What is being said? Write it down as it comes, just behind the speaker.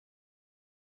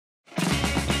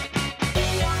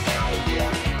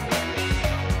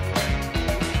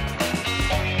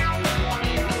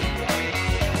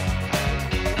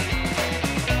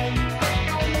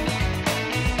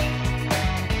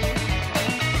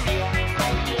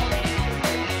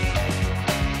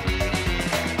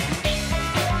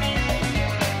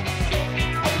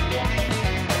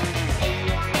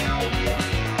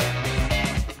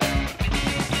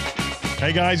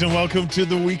Hi guys, and welcome to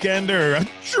The Weekender, a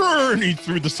journey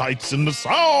through the sights and the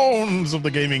sounds of the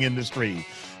gaming industry,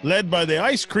 led by the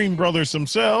Ice Cream Brothers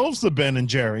themselves, the Ben and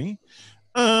Jerry,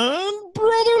 and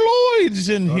Brother Lloyd's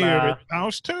in here at the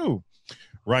house too.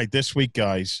 Right, this week,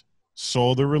 guys,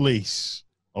 saw the release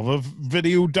of a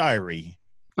video diary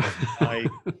of my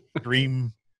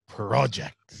dream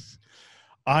project.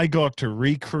 I got to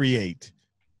recreate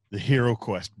the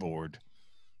HeroQuest board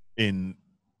in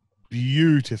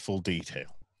beautiful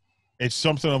detail. It's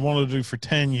something I wanted to do for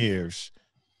 10 years,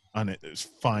 and it is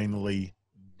finally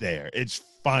there. It's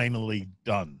finally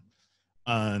done.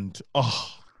 And, oh,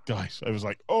 guys, I was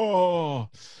like, oh,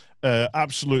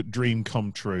 absolute dream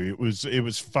come true. It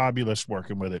was fabulous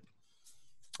working with it.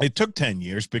 It took 10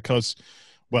 years because,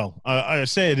 well, I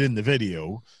say it in the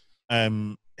video,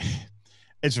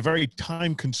 it's a very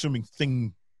time-consuming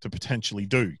thing to potentially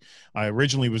do. I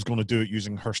originally was going to do it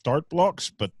using her start blocks,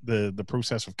 but the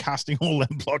process of casting all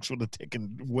them blocks would have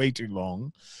taken way too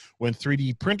long. When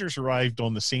 3D printers arrived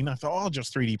on the scene, I thought, oh, I'll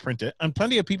just 3D print it. And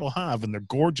plenty of people have, and they're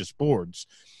gorgeous boards.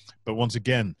 But once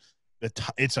again,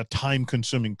 it's a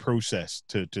time-consuming process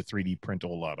to 3D print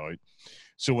all that out.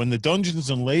 So when the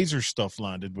Dungeons and Lasers stuff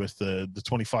landed with the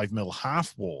 25mm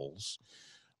half walls,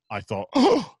 I thought,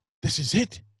 oh, this is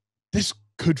it. This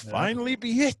could finally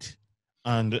be it.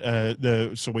 And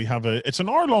so we have it's an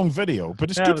hour-long video,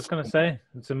 but it's good. I was going to say,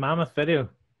 it's a mammoth video,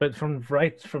 but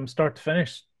from start to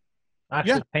finish,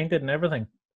 actually painted and everything.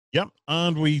 Yep,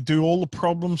 and we do all the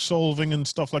problem solving and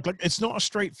stuff like it's not a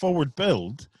straightforward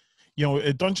build. You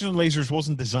know, Dungeons and Lasers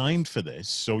wasn't designed for this,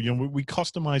 so you know we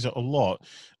customize it a lot,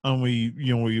 and we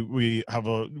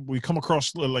come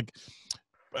across like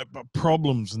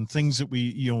problems and things that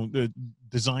the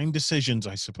design decisions,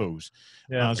 I suppose.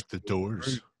 Yeah, like the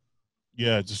doors.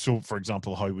 Yeah, so for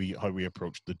example, how we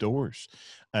approach the doors,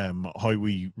 how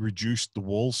we reduced the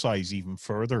wall size even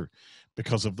further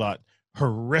because of that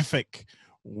horrific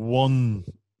 1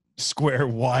 square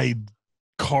wide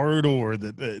corridor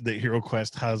that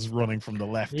HeroQuest has running from the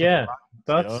left. Yeah,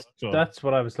 that's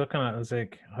what I was looking at. I was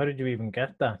like, how did you even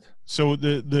get that? So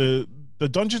the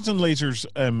Dungeons and Lasers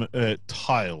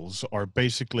tiles are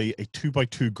basically a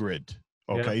 2x2 grid.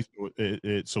 Okay,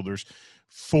 so there's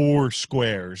 4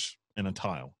 squares in a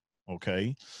tile.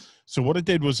 Okay, so what I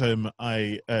did was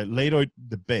I laid out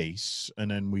the base, and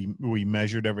then we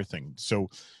measured everything. So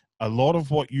a lot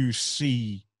of what you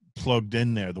see plugged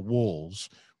in there, the walls,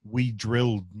 we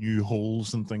drilled new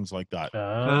holes and things like that.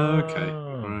 Okay,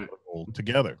 all right, all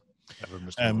together.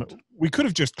 We could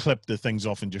have just clipped the things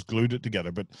off and just glued it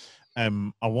together, but I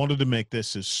wanted to make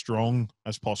this as strong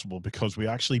as possible because we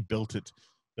actually built it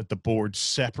that the board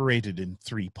separated in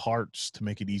 3 parts to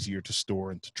make it easier to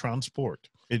store and to transport.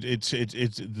 It's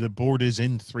the board is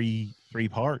in three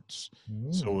parts.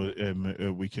 So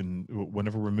we can,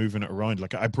 whenever we're moving it around,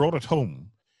 like I brought it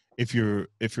home. If you're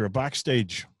a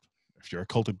backstage, if you're a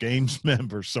Cult of Games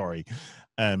member, sorry,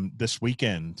 this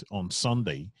weekend on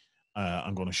Sunday,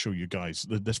 I'm going to show you guys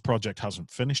that this project hasn't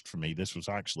finished for me. This was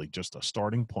actually just a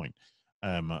starting point.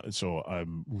 So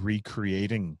I'm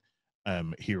recreating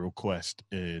HeroQuest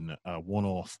in a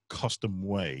one-off custom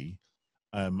way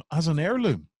as an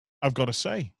heirloom. I've got to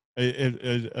say,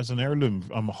 as an heirloom,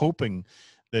 I'm hoping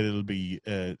that it'll be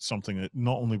something that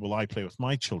not only will I play with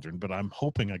my children, but I'm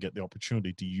hoping I get the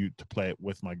opportunity to play it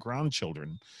with my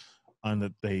grandchildren, and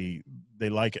that they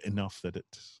like it enough that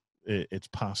it's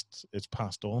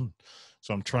passed on.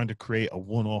 So I'm trying to create a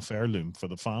one-off heirloom for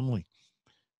the family.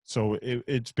 So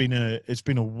it's been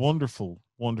a wonderful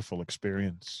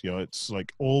experience. You know, it's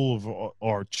like all of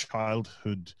our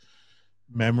childhood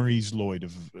memories, Lloyd,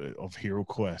 of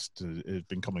HeroQuest has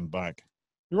been coming back.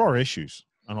 There are issues,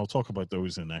 and I'll talk about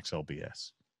those in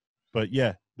XLBS. But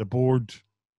yeah, the board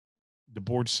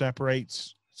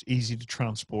separates. It's easy to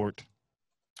transport.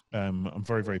 I'm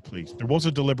very, very pleased. There was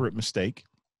a deliberate mistake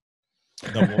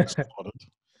that was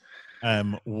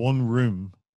spotted. One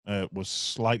room was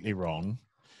slightly wrong,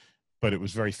 but it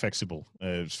was very fixable.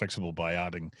 It was fixable by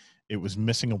adding. It was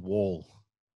missing a wall.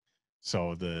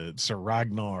 So the Sir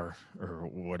Ragnar or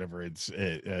whatever it's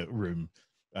room,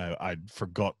 I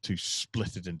forgot to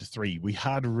split it into 3. We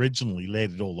had originally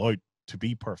laid it all out to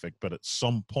be perfect, but at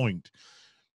some point,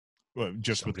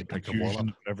 just with the confusion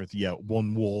of everything,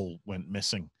 one wall went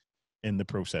missing in the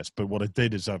process. But what I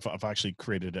did is I've actually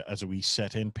created it as a wee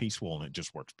set-in piece wall, and it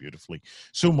just works beautifully.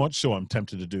 So much so I'm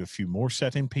tempted to do a few more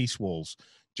set-in piece walls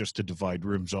just to divide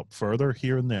rooms up further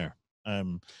here and there.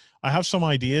 I have some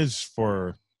ideas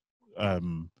for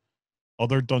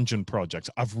other dungeon projects.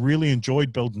 I've really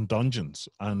enjoyed building dungeons,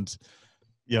 and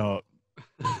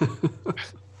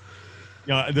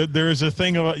there is a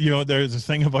thing about there's a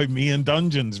thing about me and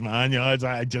dungeons, man.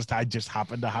 I just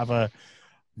happen to have a.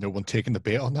 No one taking the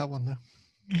bait on that one, though.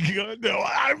 No,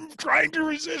 I'm trying to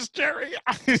resist, Jerry.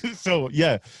 So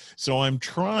I'm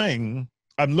trying.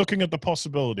 I'm looking at the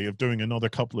possibility of doing another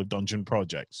couple of dungeon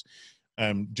projects,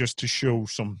 just to show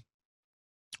some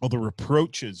other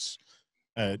approaches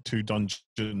to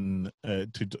dungeon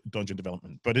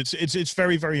development. But it's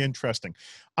very, very interesting,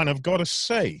 and I've got to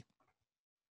say,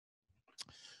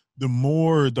 the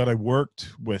more that I worked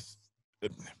with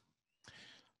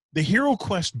the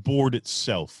HeroQuest board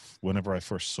itself, whenever I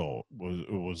first saw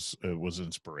it, was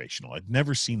inspirational. I'd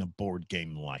never seen a board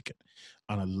game like it,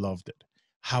 and I loved it.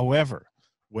 However,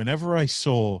 whenever I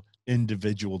saw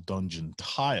individual dungeon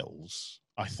tiles,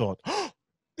 I thought, oh,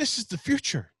 this is the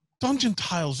future. Dungeon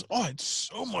tiles, oh, it's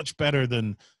so much better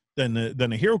than a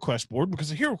HeroQuest board,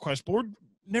 because a HeroQuest board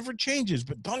never changes,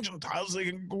 but dungeon tiles, they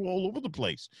can go all over the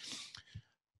place.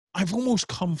 I've almost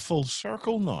come full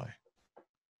circle now,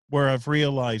 where I've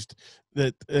realized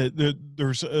that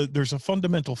there's a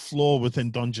fundamental flaw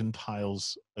within dungeon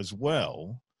tiles as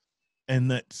well, and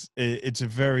that it's a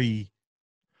very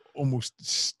almost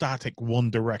static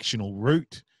one-directional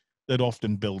route that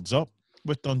often builds up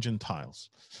with dungeon tiles.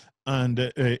 And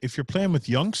if you're playing with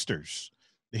youngsters,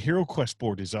 the HeroQuest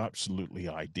board is absolutely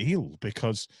ideal,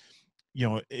 because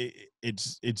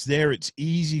it's there. It's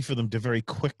easy for them to very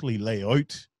quickly lay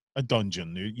out a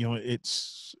dungeon.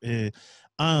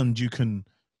 And you can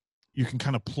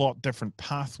kind of plot different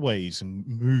pathways and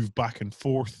move back and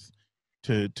forth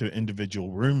to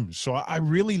individual rooms. So I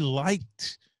really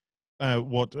liked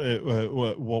what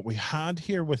we had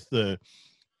here with the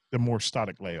more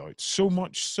static layout. So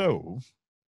much so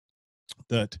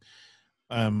that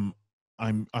I'm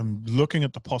looking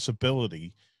at the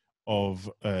possibility of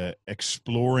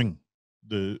exploring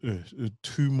the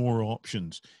two more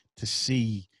options to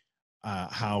see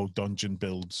how dungeon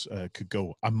builds could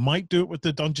go. I might do it with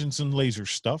the Dungeons and Lasers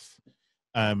stuff,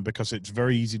 because it's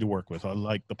very easy to work with. I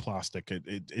like the plastic.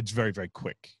 It's very, very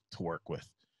quick to work with.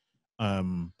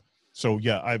 So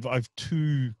yeah, I've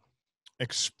two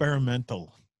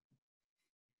experimental.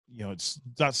 It's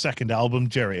that second album,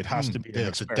 Jerry. It has to be.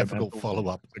 It's a difficult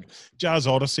follow-up, Jazz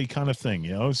Odyssey kind of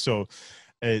thing, So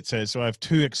so I have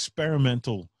two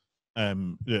experimental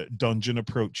dungeon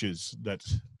approaches that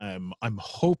I'm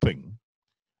hoping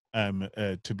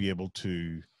to be able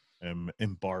to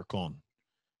embark on,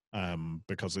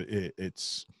 because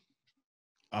it's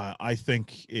I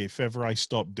think if ever I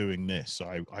stop doing this,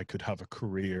 I could have a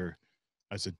career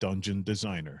as a dungeon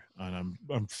designer, and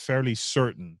I'm fairly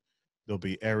certain there'll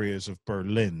be areas of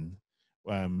Berlin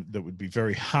that would be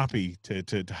very happy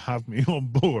to have me on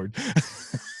board.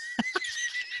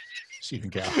 So you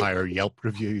can get a higher Yelp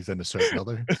review than a certain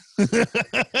other.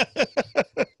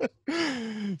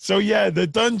 So yeah, the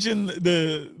dungeon,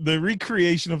 the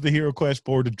recreation of the HeroQuest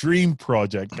board, a dream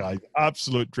project, guys,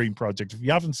 absolute dream project. If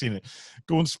you haven't seen it,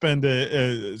 go and spend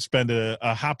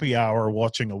a happy hour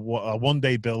watching a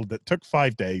one-day build that took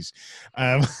 5 days.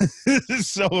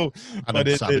 So, and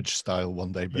a Savage style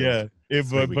one-day build. Yeah,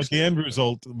 but the end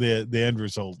result, the end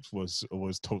result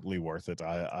was totally worth it.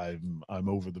 I'm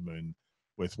over the moon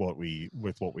with what we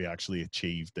actually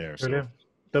achieved there. Brilliant. So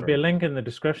there'll be a link in the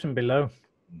description below.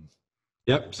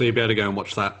 Yep, so you'll be able to go and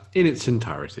watch that in its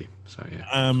entirety. So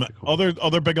yeah. Cool.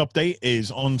 Other big update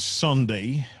is on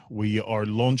Sunday we are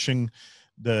launching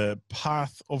the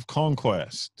Path of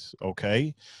Conquest.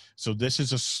 Okay, so this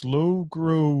is a slow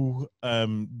grow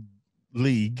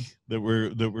league that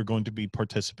we're going to be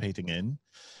participating in,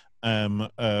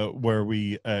 where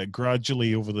we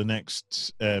gradually over the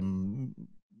next 2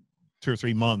 or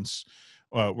 3 months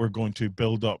we're going to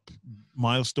build up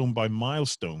milestone by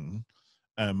milestone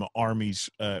armies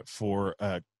for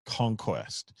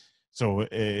Conquest. So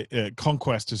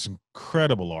Conquest is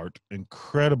incredible art,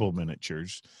 incredible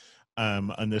miniatures,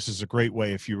 and this is a great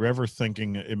way if you're ever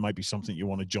thinking it might be something you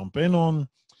want to jump in on.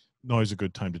 Now is a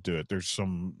good time to do it. There's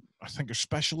I think there's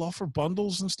special offer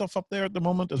bundles and stuff up there at the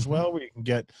moment as well, where you can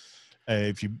get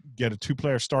if you get a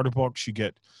 2-player starter box, you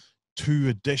get 2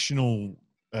 additional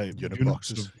unit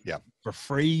boxes for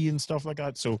free and stuff like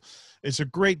that. So it's a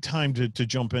great time to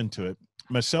jump into it.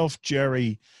 Myself,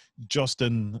 Jerry,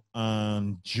 Justin,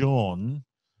 and John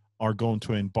are going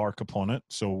to embark upon it.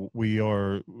 So we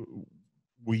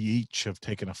each have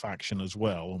taken a faction as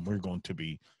well, and we're going to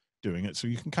be doing it. So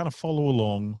you can kind of follow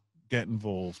along, get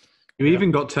involved. You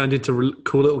even got turned into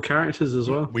cool little characters as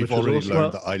well. We've already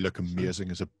learned that I look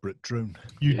amazing as a Brit drone.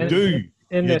 You do.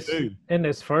 In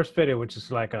this first video, which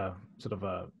is like a sort of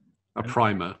a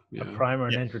primer, a primer,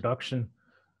 an introduction,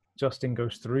 Justin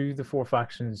goes through the 4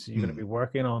 factions you're going to be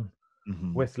working on.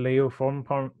 with Leo from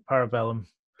Parabellum.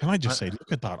 Can I just say,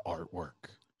 look at that artwork.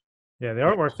 Yeah, the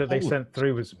artwork that they sent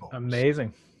through was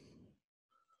amazing.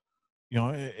 You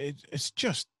know, it's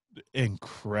just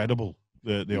incredible,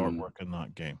 the artwork in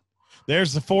that game.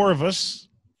 There's the four of us.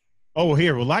 Oh,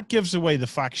 here. Well, that gives away the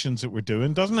factions that we're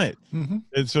doing, doesn't it?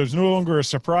 So there's no longer a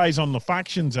surprise on the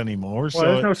factions anymore. Well,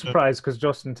 there's no surprise because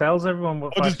Justin tells everyone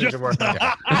what factions are working on.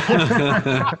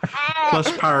 Plus,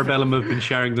 Parabellum have been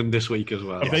sharing them this week as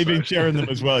well. They've been sharing them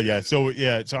as well, yeah. So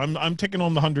I'm taking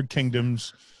on the 100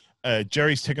 Kingdoms.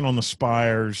 Jerry's taking on the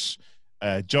Spires.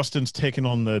 Justin's taking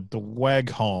on the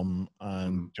Weghom,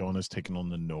 and John is taking on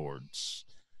the Nords.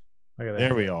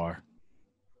 There we are.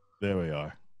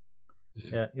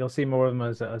 Yeah, you'll see more of them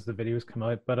as the videos come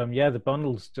out. But yeah, the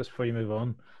bundles, just before you move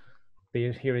on,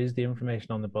 here is the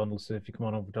information on the bundles. So if you come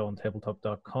on over to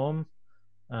ontabletop.com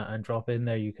and drop in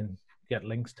there, you can get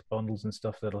links to bundles and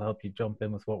stuff that'll help you jump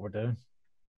in with what we're doing.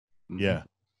 Yeah.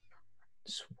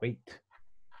 Sweet.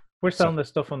 We're selling this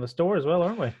stuff on the store as well,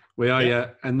 aren't we? We are,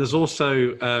 yeah. And there's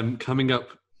also coming up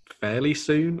fairly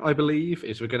soon, I believe,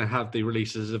 is we're going to have the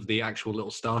releases of the actual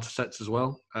little starter sets as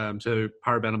well. So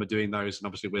Parabellum are doing those, and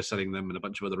obviously we're selling them, and a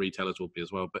bunch of other retailers will be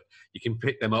as well. But you can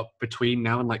pick them up between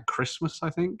now and like Christmas, I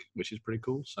think, which is pretty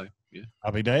cool. So yeah,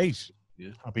 happy days.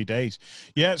 Yeah, happy days.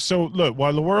 Yeah. So look,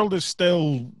 while the world is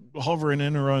still hovering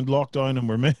in around lockdown,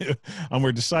 and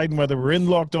we're deciding whether we're in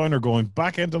lockdown or going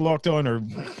back into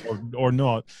lockdown or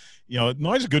not, you know,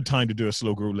 now's a good time to do a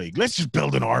slow grow league. Let's just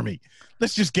build an army.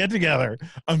 Let's just get together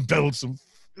and build some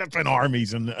flipping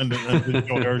armies and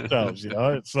enjoy ourselves. You know,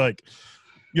 it's like,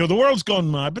 you know, the world's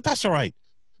gone mad, but that's all right.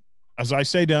 As I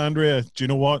say to Andrea, do you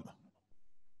know what?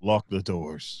 Lock the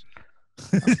doors.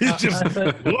 Just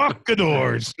lock the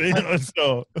doors. You know,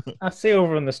 so. I see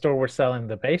over in the store we're selling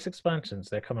the base expansions.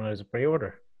 They're coming out as a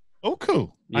pre-order. Oh,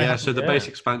 cool. Yeah, so the base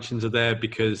expansions are there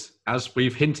because, as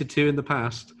we've hinted to in the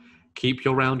past, keep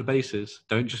your round bases.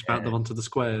 Don't just mount them onto the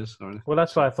squares. Well,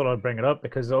 that's why I thought I'd bring it up,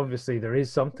 because obviously there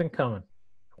is something coming.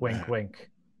 Wink, wink.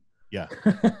 Yeah.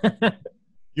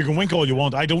 You can wink all you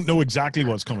want. I don't know exactly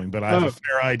what's coming, but I have a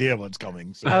fair idea what's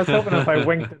coming. So. I was hoping if I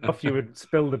winked enough, you would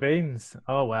spill the beans.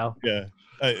 Oh, well. Yeah.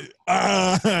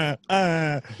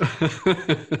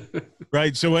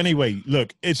 Right. So anyway,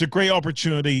 look, it's a great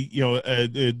opportunity. You know,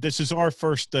 this is our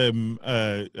first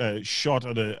shot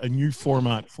at a new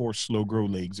format for slow grow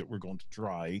leagues that we're going to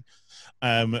try.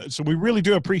 So we really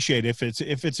do appreciate if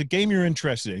it's a game you're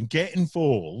interested in, get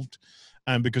involved,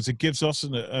 because it gives us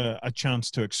a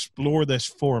chance to explore this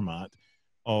format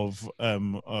of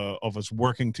us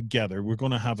working together. We're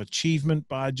going to have achievement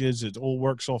badges. It all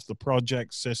works off the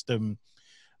project system.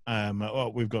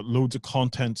 We've got loads of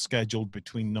content scheduled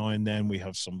between now and then. We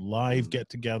have some live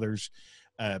get-togethers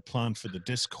planned for the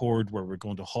Discord where we're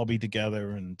going to hobby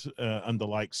together and the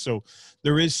like. So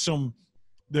there is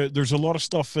there's a lot of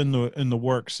stuff in the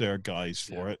works there, guys,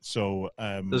 for it. So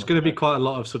there's going to be quite a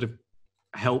lot of sort of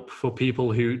help for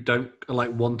people who don't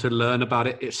want to learn about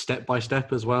it. It's step by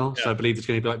step as well. Yeah. So I believe there's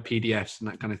going to be like PDFs and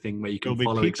that kind of thing where you can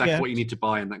follow exactly what you need to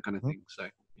buy and that kind of thing. So.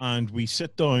 And we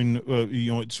sit down,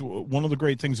 you know, it's one of the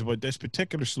great things about this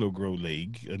particular Slow Grow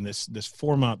League and this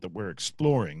format that we're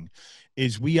exploring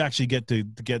is we actually get to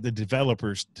get the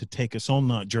developers to take us on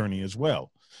that journey as well.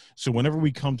 So whenever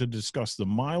we come to discuss the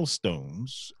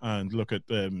milestones and look at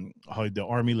how the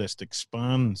army list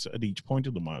expands at each point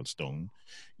of the milestone,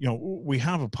 you know, we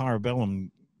have a Parabellum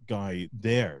guy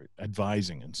there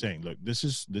advising and saying, look, this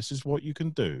is what you can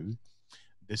do.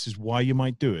 This is why you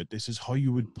might do it. This is how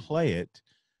you would play it.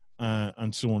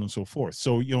 And so on and so forth.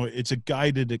 So, you know, it's a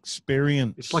guided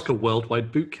experience. It's like a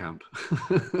worldwide boot camp.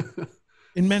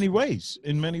 In many ways,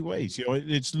 you know,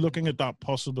 it's looking at that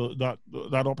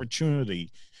that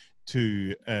opportunity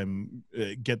to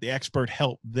get the expert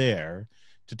help there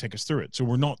to take us through it. So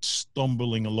we're not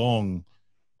stumbling along.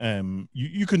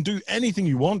 You can do anything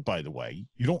you want, by the way.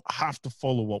 You don't have to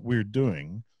follow what we're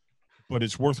doing, but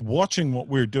it's worth watching what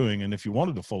we're doing. And if you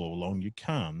wanted to follow along, you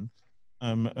can.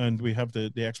 And we have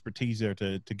the expertise there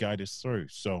to guide us through.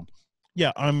 So,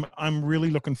 yeah, I'm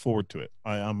really looking forward to it.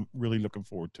 I am really looking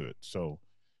forward to it. So,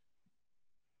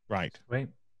 right.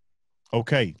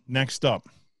 Okay, next up,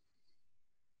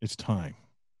 it's time.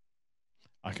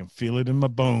 I can feel it in my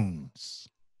bones.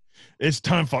 It's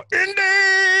time for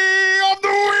Indie of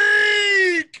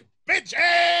the Week,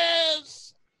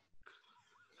 bitches!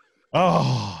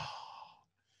 Oh,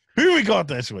 who we got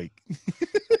this week?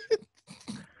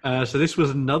 So this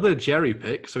was another Jerry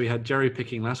pick. So we had Jerry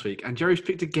picking last week, and Jerry's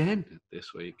picked again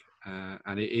this week,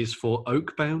 and it is for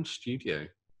Oakbound Studio.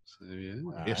 So yeah,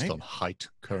 based on height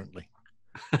currently.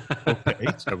 Okay,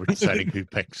 so we're deciding who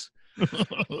picks.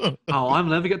 Oh, I'll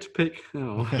never get to pick.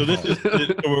 Oh. So this is,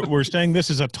 we're saying this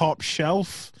is a top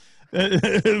shelf. Pick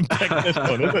this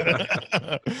one, isn't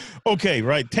it? Okay,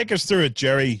 right. Take us through it,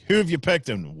 Jerry. Who have you picked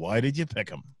and why did you pick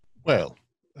him? Well,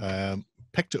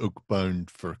 picked Oakbound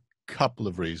for a couple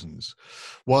of reasons.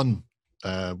 One,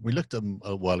 we looked at him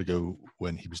a while ago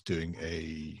when he was doing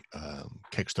a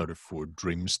Kickstarter for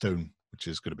Dreamstone, which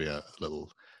is going to be a little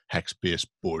hex-based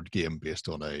board game based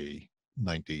on a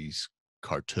 90s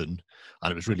cartoon.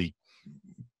 And it was really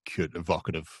cute,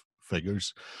 evocative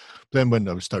figures. Then when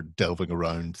I started delving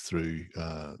around through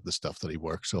the stuff that he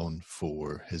works on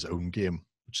for his own game,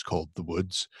 which is called The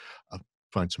Woods, I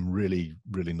found some really,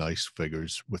 really nice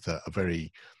figures with a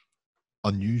very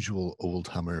unusual old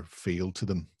hammer feel to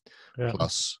them. Yeah.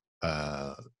 Plus,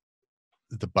 the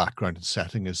background and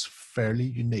setting is fairly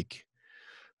unique.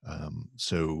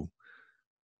 So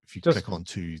if you click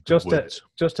onto the Woods.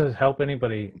 Just to help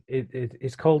anybody,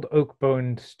 it's called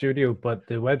Oakbound Studio, but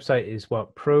the website is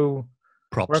what? Prop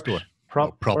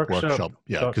Workshop.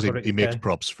 Yeah, because he makes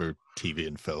props for TV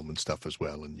and film and stuff as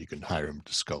well, and you can hire him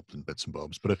to sculpt and bits and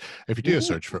bobs. But if you do a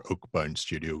search for Oakbound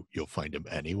Studio, you'll find him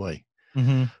anyway.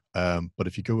 Mm-hmm. But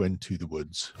if you go into the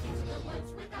Woods,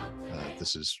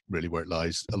 this is really where it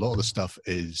lies. A lot of the stuff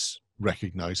is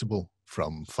recognizable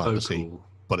from fantasy, cool.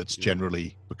 But it's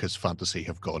generally because fantasy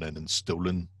have gone in and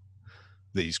stolen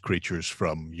these creatures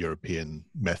from European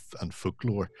myth and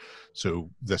folklore.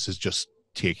 So this is just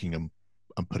taking them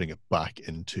and putting it back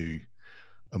into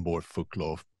a more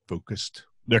folklore focused.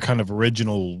 Their kind of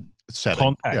original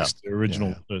setting. Context, the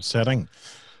original setting.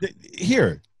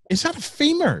 Here, is that a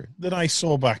femur that I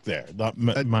saw back there? That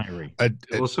Myri?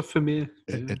 It was a femur.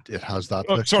 It has that.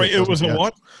 Oh, sorry, it was a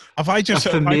what? Have I just a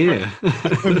femur?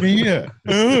 A femur.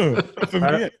 Oh, a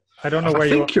femur. I don't know where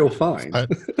you. I think you're fine.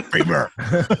 Femur.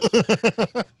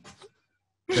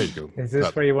 There you go. Is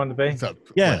this where you want to be?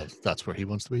 Yeah, that's where he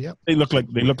wants to be. Yeah, they look like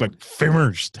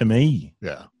femurs to me.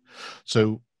 Yeah.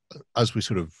 So as we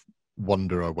sort of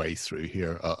wander our way through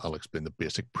here, I'll explain the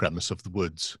basic premise of The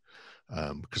Woods.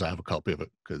 Because I have a copy of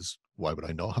it, because why would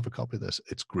I not have a copy of this?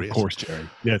 It's great. Of course, Jerry.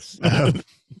 Yes.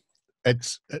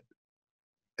 It's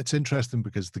interesting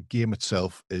because the game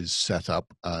itself is set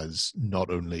up as not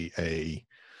only a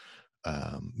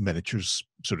miniatures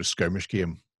sort of skirmish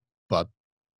game, but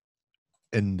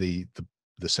in the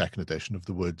second edition of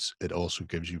The Woods, it also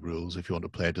gives you rules if you want to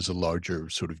play it as a larger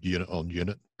sort of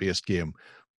unit-on-unit based game,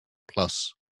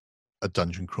 plus a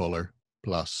dungeon crawler,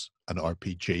 plus an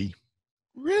RPG.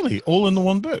 Really? All in the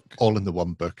one book? All in the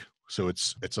one book. So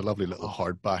it's a lovely little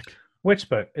hardback. Which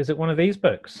book? Is it one of these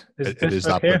books? It is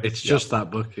that book. It's just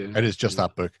that book, yeah. It is just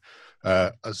that book.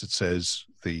 As it says,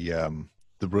 the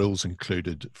rules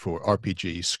included for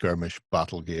RPG, skirmish,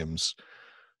 battle games,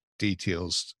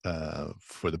 details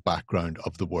for the background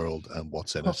of the world and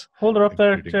what's in it. Hold her up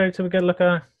there, Jerry, till we get a look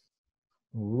at.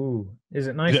 Ooh. Is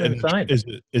it nice inside? Is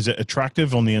it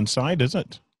attractive on the inside, is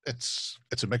it? It's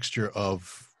a mixture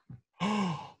of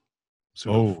nice.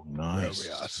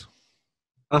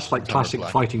 That's like classic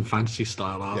fighting fantasy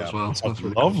style art as well. That's a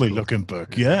lovely looking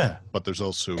book, yeah. But there's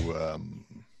also, let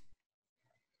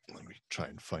me try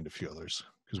and find a few others,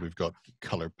 because we've got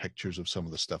color pictures of some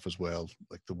of the stuff as well,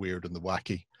 like the weird and the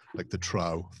wacky, like the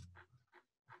trow.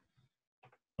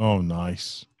 Oh,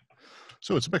 nice.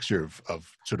 So it's a mixture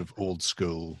of sort of old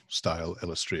school style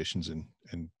illustrations in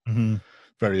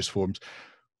various forms.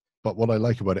 But what I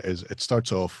like about it is it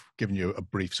starts off giving you a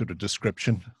brief sort of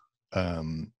description.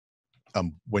 And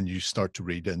when you start to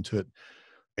read into it,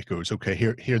 it goes, okay,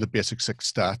 here are the basic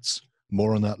 6 stats,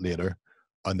 more on that later.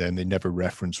 And then they never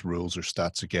reference rules or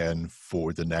stats again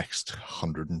for the next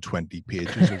 120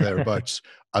 pages or thereabouts,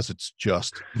 as it's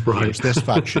just, here's this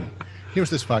faction, here's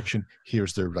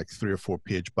their like 3 or 4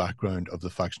 page background of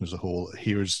the faction as a whole,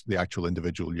 here's the actual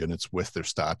individual units with their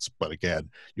stats. But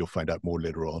again, you'll find out more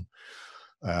later on.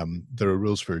 There are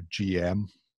rules for GM,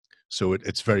 so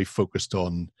it's very focused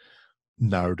on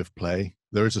narrative play.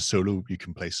 There is a solo, you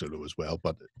can play solo as well,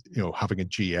 but having a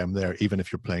GM there, even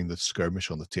if you're playing the skirmish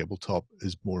on the tabletop,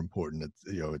 is more important.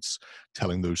 It's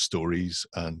telling those stories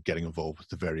and getting involved with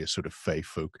the various sort of fae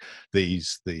folk. The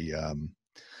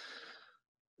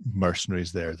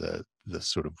mercenaries there, the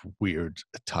sort of weird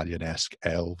Italian-esque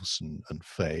elves and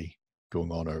fae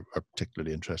going on are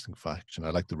particularly interesting faction.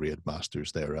 I like the raid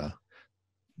masters. They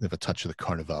have a touch of the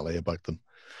Carnivale about them.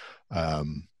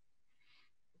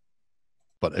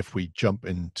 But if we jump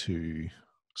into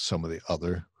some of the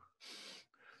other,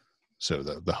 so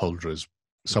the Huldras,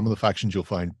 some of the factions you'll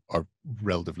find are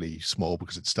relatively small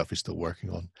because it's stuff he's still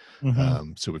working on.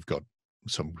 So we've got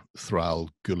some Thrall,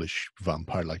 ghoulish,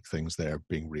 vampire-like things there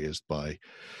being raised by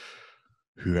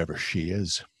whoever she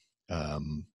is.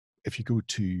 If you go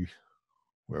to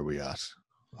where are we at?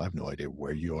 I have no idea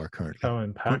where you are currently.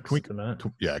 in packs can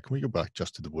we go back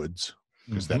just to the woods?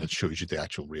 Because then it shows you the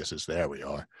actual races. There we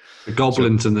are. The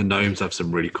goblins and the gnomes have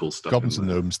some really cool stuff. Goblins and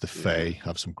gnomes, the Fae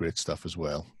have some great stuff as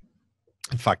well.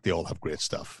 In fact, they all have great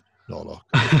stuff.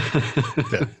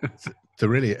 They're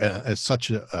really it's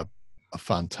such a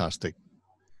fantastic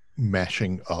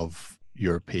meshing of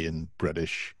European,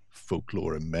 British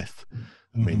folklore and myth.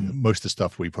 I mean, most of the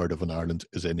stuff we've heard of in Ireland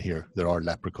is in here. There are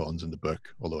leprechauns in the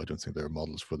book, although I don't think there are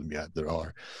models for them yet. There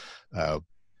are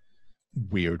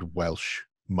weird Welsh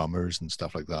mummers and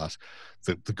stuff like that.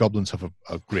 The goblins have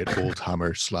a great old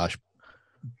hammer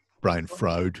 / Brian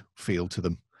Froud feel to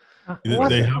them.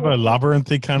 They have a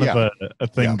labyrinthy kind of a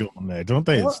thing going there, don't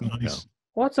they? It's nice. Yeah.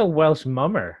 What's a Welsh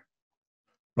mummer?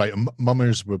 Right,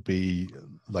 mummers would be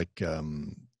like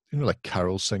like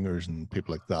carol singers and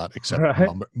people like that. Except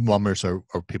mummers are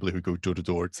people who go door to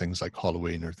door at things like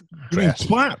Halloween or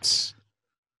twats,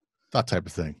 that type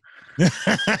of thing.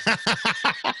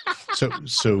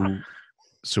 So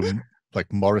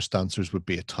like Morris dancers would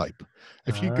be a type.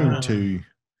 If you go to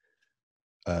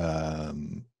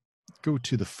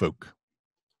the folk.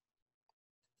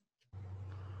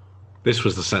 This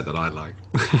was the set that I like.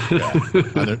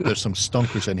 And there's some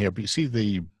stonkers in here, but you see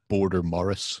the border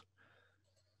Morris.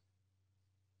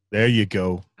 There you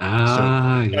go.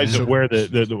 Guys that wear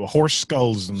the horse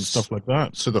skulls and stuff like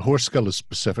that. So the horse skull is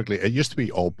specifically, it used to be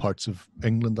all parts of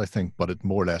England, I think, but it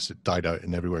more or less it died out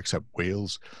in everywhere except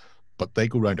Wales. But they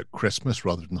go around at Christmas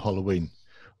rather than Halloween.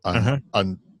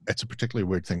 And it's a particularly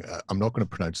weird thing. I'm not going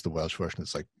to pronounce the Welsh version.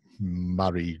 It's like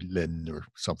Mary Lynn or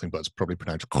something, but it's probably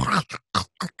pronounced.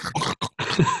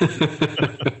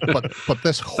 but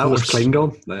this horse, that was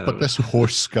Klingon. But this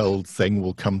horse skull thing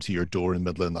will come to your door in the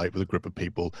middle of the night with a group of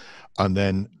people, and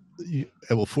then it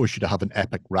will force you to have an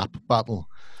epic rap battle.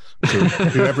 So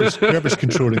whoever's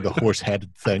controlling the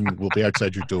horse-headed thing will be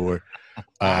outside your door,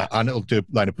 and it'll do a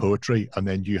line of poetry, and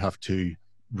then you have to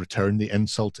return the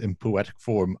insult in poetic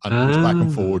form, and it goes back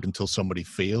and forward until somebody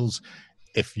fails.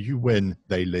 If you win,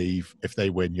 they leave. If they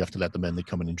win, you have to let them in. They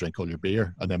come in and drink all your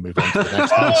beer, and then move on to the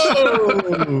next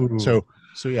house.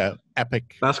 So yeah,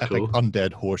 epic. That's epic cool.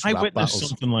 Undead horse rap witnessed battles.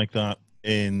 something like that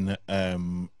in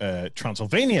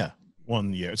Transylvania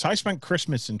one year. So I spent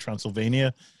Christmas in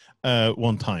Transylvania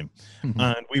one time,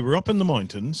 and we were up in the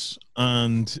mountains,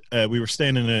 and we were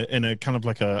staying in a kind of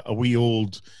like a wee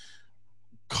old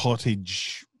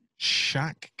cottage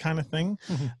shack kind of thing.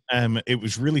 It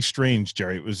was really strange,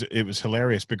 Jerry. It was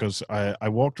hilarious because I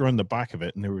walked around the back of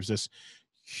it, and there was this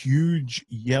huge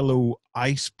yellow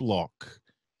ice block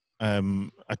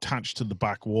attached to the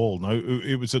back wall. Now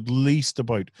it was at least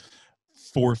about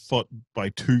 4 foot by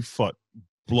 2 foot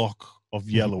block of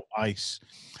yellow ice,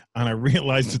 and I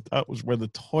realized that was where the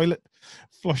toilet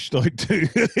flushed out to.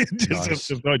 Nice.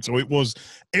 So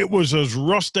it was as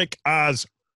rustic as.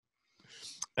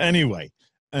 Anyway,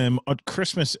 at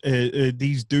Christmas,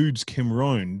 these dudes came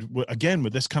round again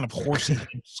with this kind of horsey,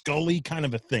 scully kind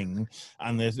of a thing,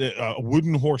 and there's a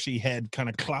wooden horsey head kind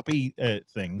of clappy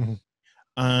thing.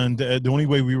 And the only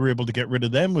way we were able to get rid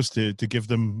of them was to give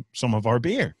them some of our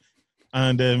beer.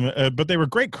 And but they were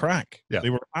great crack. Yeah. They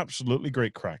were absolutely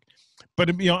great crack. But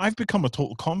I've become a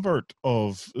total convert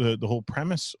of the whole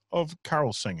premise of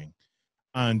carol singing,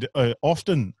 and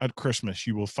often at Christmas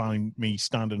you will find me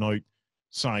standing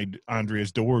outside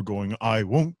Andrea's door going, "I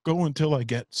won't go until I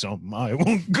get some. I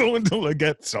won't go until I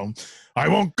get some. I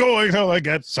won't go until I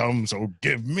get some. So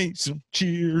give me some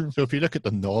cheer." So if you look at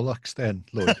the Norlocks, then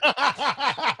Lloyd,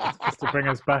 Just to bring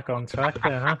us back on track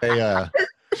there, huh?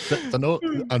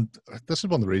 and this is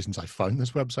one of the reasons I found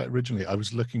this website originally. I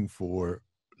was looking for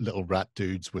little rat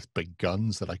dudes with big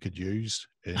guns that I could use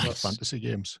in fantasy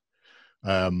games,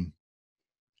 and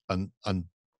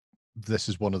this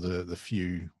is one of the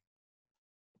few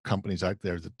companies out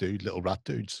there that do little rat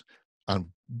dudes and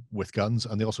with guns,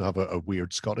 and they also have a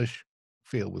weird Scottish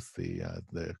feel with the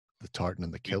tartan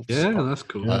and the kilts. Yeah, that's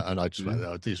cool. And I just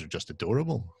went, these are just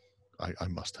adorable. I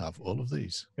must have all of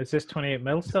these. It's this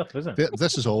 28mm stuff, isn't it?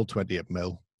 This is all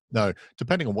 28mm. Now,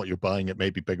 depending on what you're buying, it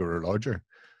may be bigger or larger.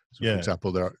 So, for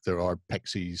example, there are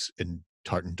pixies in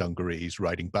tartan dungarees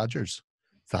riding badgers.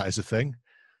 That is a thing.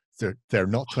 They're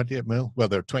not 28mm. Well,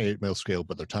 they're 28mm scale,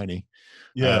 but they're tiny.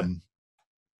 Yeah.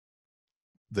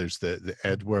 There's the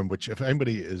Edworm, which if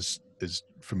anybody is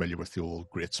familiar with the old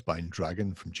Great Spine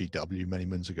Dragon from GW many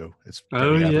moons ago, it's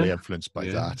very heavily influenced by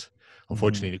that.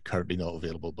 Unfortunately, currently not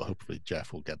available, but hopefully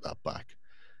Jeff will get that back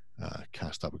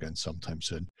cast up again sometime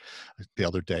soon. The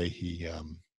other day, he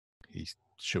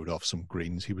showed off some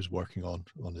greens he was working on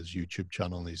his YouTube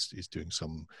channel. He's doing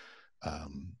some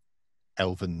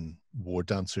elven war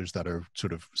dancers that are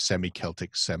sort of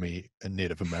semi-Celtic,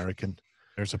 semi-Native American.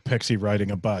 There's a pixie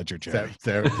riding a badger, Jerry.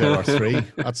 There are 3.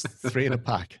 That's 3 in a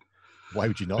pack. Why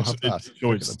would you not have that?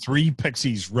 So it's 3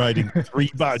 pixies riding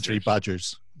 3 badgers. 3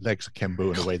 badgers, legs akimbo,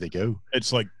 and away they go.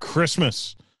 It's like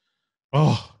Christmas.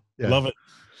 Oh, yeah. Love it.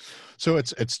 So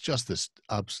it's just this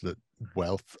absolute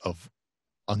wealth of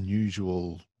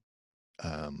unusual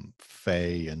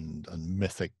fae and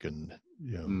mythic, and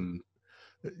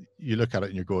you look at it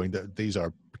and you're going, that these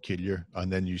are peculiar,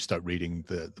 and then you start reading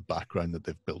the background that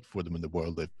they've built for them and the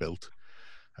world they've built,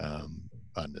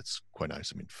 and it's quite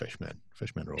nice. I mean,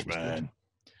 fishmen are always good.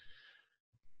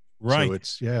 Right.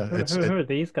 So who are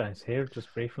these guys here?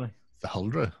 Just briefly. The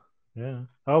Huldra. Yeah.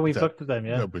 Oh, we've looked at them.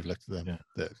 Yeah. We've looked at them.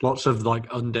 Yeah. Lots of like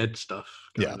undead stuff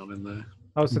going on in there.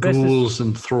 Oh, so ghouls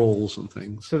and thralls and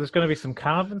things. So there's going to be some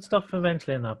carving stuff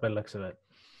eventually in that, by the looks of it.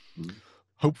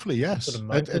 Hopefully, yes.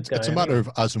 It's a matter of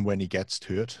as and when he gets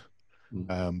to it,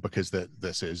 because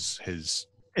this is his.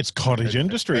 It's cottage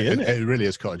industry, isn't it? It really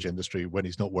is cottage industry. When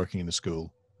he's not working in the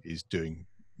school, he's doing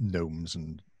gnomes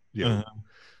and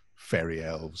fairy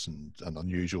elves and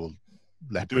unusual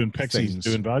leopard doing pixies, things.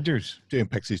 doing badgers, doing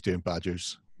pixies, doing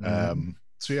badgers.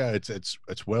 So yeah,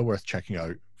 it's well worth checking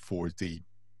out for the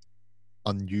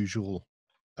unusual.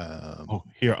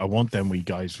 Here, I want them wee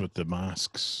guys with the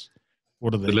masks.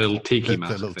 What are they? The little tiki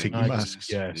masks. The little tiki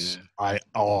masks. Yes. Yeah.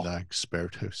 Lag spare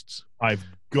toasts. I've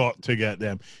got to get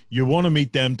them. You want to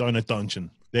meet them down at Dungeon.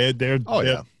 They're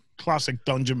classic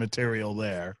Dungeon material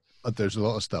there. There's a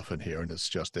lot of stuff in here, and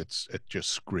it just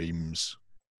screams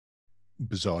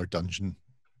bizarre dungeon.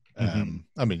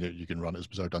 I mean, you can run it as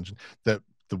bizarre dungeon. The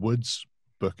Woods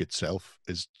book itself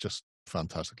is just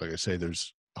fantastic. Like I say,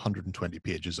 there's 120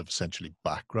 pages of essentially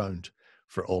background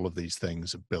for all of these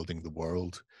things of building the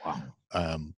world. Wow.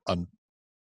 And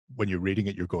when you're reading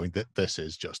it, you're going that this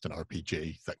is just an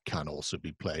RPG that can also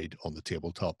be played on the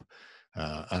tabletop,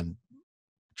 and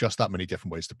just that many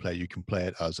different ways to play. You can play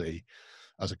it as a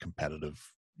competitive,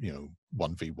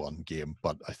 1v1 game,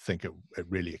 but I think it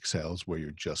really excels where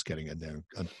you're just getting in there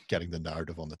and getting the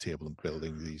narrative on the table and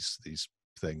building these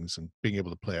things and being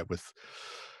able to play it with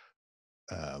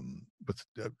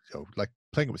like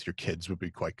playing it with your kids would be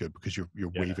quite good, because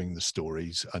you're weaving the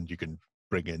stories and you can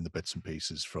bring in the bits and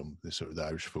pieces from the sort of the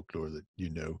Irish folklore that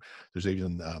There's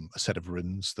even a set of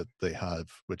runes that they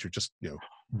have, which are just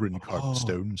rune carved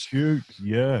stones. Cute,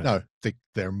 yeah. Now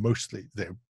they're mostly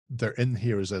they're in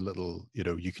here as a little,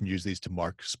 you can use these to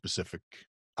mark specific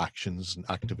actions and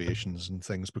activations and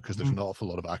things, because there's an awful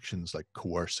lot of actions like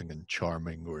coercing and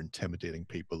charming or intimidating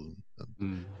people.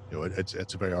 And,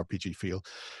 it's a very RPG feel.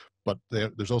 But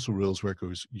there's also rules where it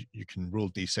goes, you can roll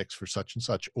d6 for such and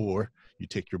such, or you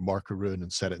take your marker rune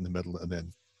and set it in the middle and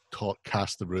then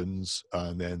cast the runes,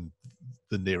 and then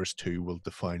the nearest 2 will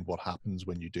define what happens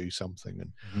when you do something.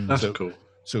 And that's cool.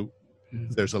 So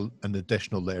there's an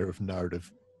additional layer of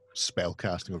narrative spell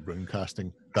casting or rune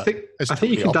casting. I think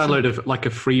you can download a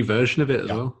free version of it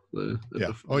as well.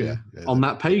 On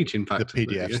that page, in fact. The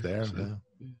PDF's there. So.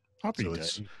 So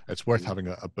it's worth having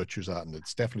a butcher's at, and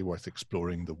it's definitely worth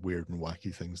exploring the weird and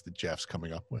wacky things that Jeff's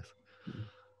coming up with.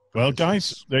 Well,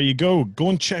 guys, there you go. Go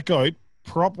and check out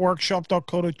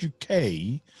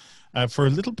propworkshop.co.uk for a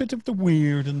little bit of the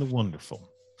weird and the wonderful.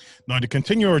 Now, to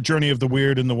continue our journey of the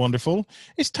weird and the wonderful,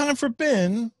 it's time for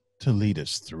Ben to lead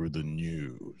us through the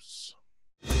news.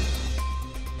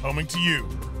 Coming to you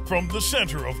from the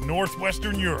center of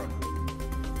Northwestern Europe.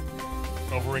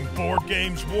 Covering board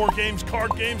games, war games,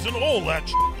 card games, and all that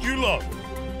you love.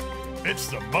 It's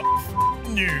the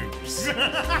news.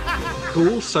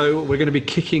 Cool. So we're going to be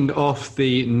kicking off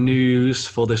the news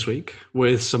for this week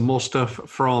with some more stuff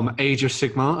from Age of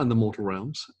Sigmar and the Mortal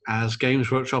Realms, as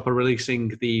Games Workshop are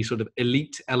releasing the sort of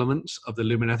elite elements of the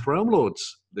Lumineth Realm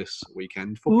Lords this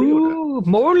weekend for pre-order. Ooh,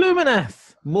 more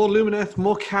Lumineth. More Lumineth,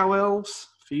 more cow elves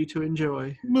for you to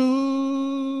enjoy.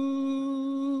 Move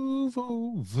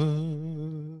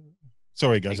over.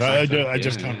 Sorry, guys. Exactly. I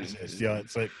just can't resist. Yeah,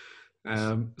 it's like.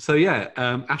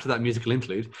 After that musical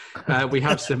interlude, we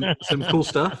have some cool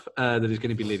stuff that is going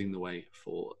to be leading the way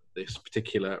for this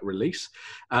particular release.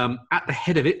 At the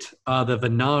head of it are the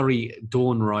Venari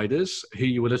Dawn Riders, who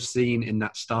you would have seen in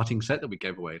that starting set that we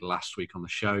gave away last week on the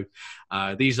show.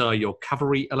 These are your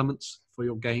cavalry elements for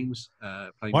your games.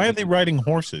 Why are they riding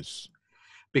horses?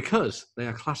 Because they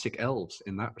are classic elves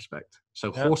in that respect.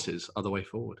 So horses are the way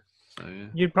forward. So, yeah.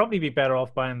 You'd probably be better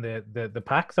off buying the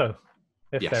pack, though,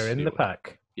 if they're in the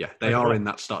pack. Yeah, they are in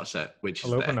that starter set, which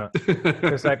I'll open it.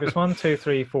 There's 1, 2,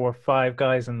 3, 4, 5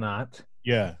 guys in that.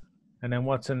 Yeah. And then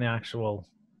what's in the actual?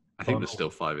 I think there's still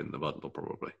 5 in the bundle,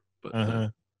 probably.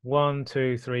 But 1,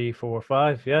 2, 3, 4,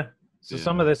 5. Yeah. So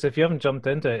some of this, if you haven't jumped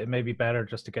into it, it may be better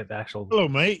just to get the actual. Hello,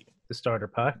 mate. The starter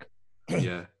pack.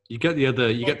 Yeah, you get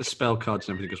the spell cards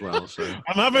and everything as well. So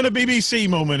I'm having a BBC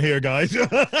moment here, guys.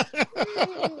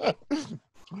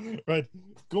 Right,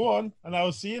 go on, and I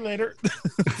will see you later.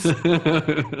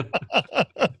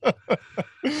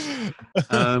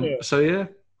 So yeah.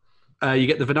 You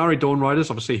get the Venari Dawn Riders,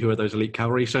 obviously, who are those elite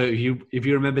cavalry. So if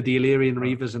you remember the Illyrian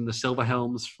Reavers and the Silver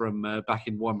Helms from back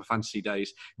in Warhammer Fantasy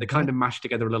days, they kind of mashed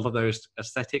together a lot of those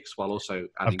aesthetics while also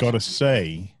adding. I've got to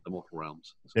say, the Mortal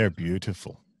Realms. They're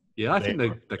beautiful. Yeah, I think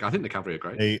the cavalry are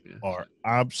great. They are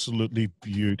absolutely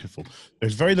beautiful.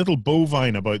 There's very little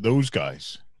bovine about those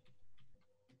guys.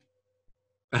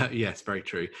 Yes, very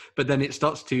true. But then it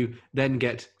starts to then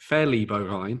get fairly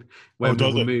bovine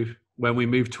when we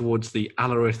move towards the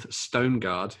Alarith Stone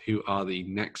Guard, who are the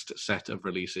next set of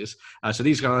releases. So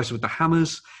these guys with the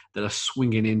hammers that are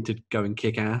swinging in to go and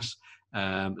kick ass.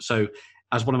 So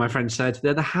as one of my friends said,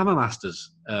 they're the Hammer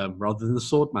Masters rather than the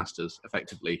Sword Masters,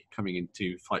 effectively, coming in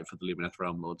to fight for the Lumineth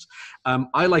Realm Lords.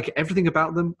 I like everything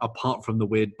about them, apart from the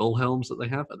weird bull helms that they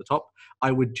have at the top.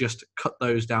 I would just cut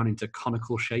those down into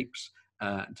conical shapes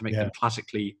to make them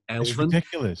classically elven. It's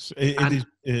ridiculous.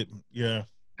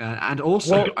 And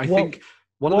also, I think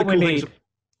one of the cool things...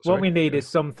 What we need is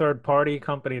some third-party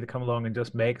company to come along and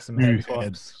just make some head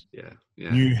swaps.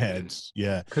 New heads,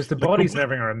 Because the bodies and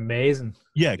everything are amazing.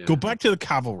 Yeah, go back to the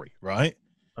cavalry, right?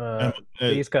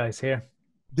 These guys here.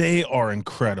 They are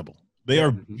incredible. They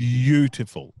are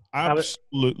beautiful.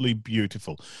 Absolutely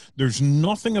beautiful. There's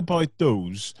nothing about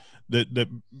those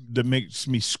that makes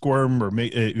me squirm or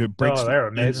breaks. They're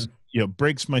amazing.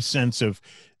 Breaks my sense of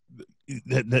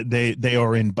that they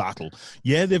are in battle.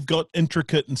 Yeah, they've got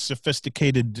intricate and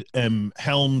sophisticated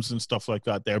helms and stuff like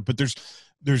that there, but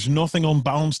there's nothing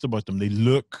unbalanced about them. They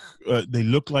look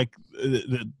like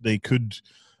they could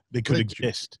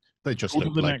exist. They just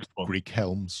look like Greek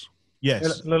helms.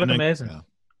 Yes, they look amazing. Yeah.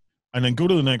 And then go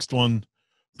to the next one.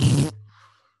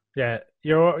 Yeah,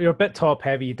 you're a bit top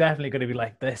heavy. You're definitely going to be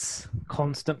like this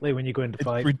constantly when you go into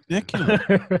fight. Ridiculous.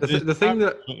 The thing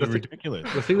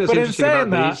that's interesting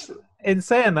about these. In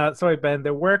saying that, sorry Ben,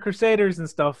 there were Crusaders and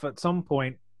stuff at some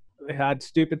point. They had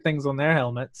stupid things on their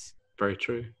helmets. Very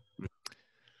true.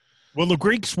 Well, the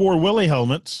Greeks wore woolly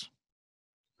helmets.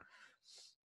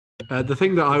 The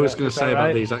thing that I was going to say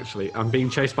about these, actually, I'm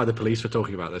being chased by the police for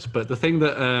talking about this. But the thing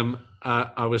that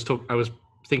I was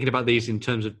thinking about these in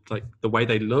terms of like the way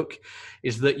they look,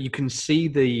 is that you can see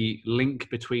the link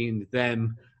between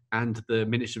them and the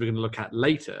miniatures we're going to look at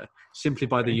later simply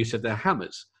by the use of their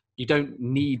hammers. You don't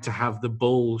need to have the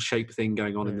bull shape thing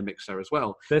going on in the mix there as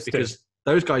well, because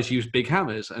those guys use big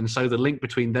hammers, and so the link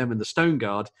between them and the Stone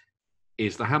Guard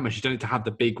is the hammers. You don't need to have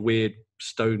the big weird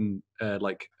stone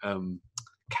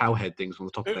cowhead things on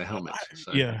the top of their helmets.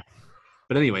 So. Yeah.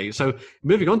 But anyway, so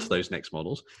moving on to those next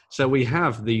models. So we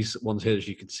have these ones here, as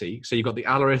you can see. So you've got the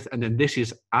Alarith, and then this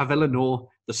is Avelenor,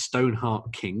 the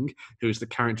Stoneheart King, who is the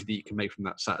character that you can make from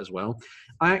that set as well.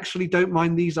 I actually don't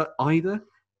mind these either.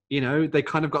 You know, they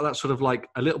kind of got that sort of like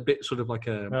a little bit sort of like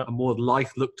a more lithe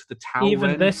look to the Tau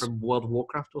from World of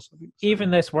Warcraft or something. So. Even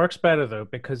this works better, though,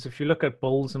 because if you look at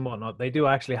bulls and whatnot, they do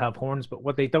actually have horns, but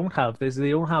what they don't have is they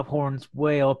don't have horns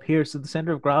way up here, so the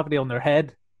center of gravity on their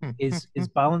head is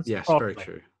balanced properly. Very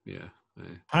true. Yeah.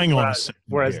 Hang on.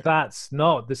 Whereas that's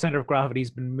not. The center of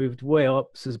gravity's been moved way up,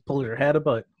 so pull your head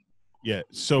about. Yeah,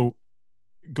 so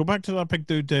go back to that big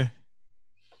dude there.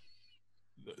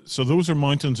 So those are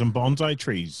mountains and bonsai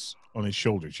trees on his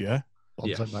shoulders, yeah?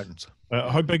 Bonsai mountains.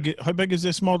 How big is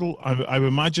this model? I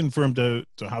imagine for him to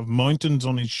have mountains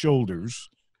on his shoulders.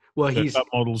 Well, that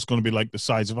model's going to be like the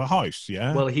size of a house,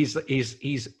 yeah? Well, he's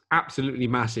absolutely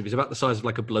massive. He's about the size of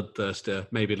like a bloodthirster,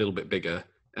 maybe a little bit bigger.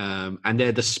 And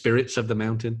they're the spirits of the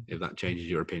mountain, if that changes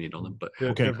your opinion on them. But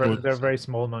they're very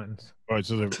small mountains. All right,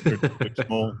 so they're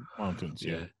small mountains,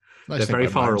 yeah. They're very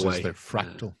far away. They're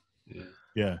fractal.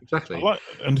 Yeah, exactly.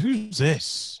 And who's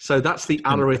this? So that's the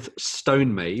Alarith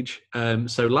Stone Mage.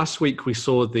 So last week we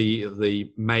saw the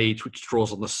mage which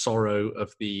draws on the sorrow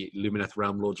of the Lumineth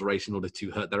Realm Lord's race in order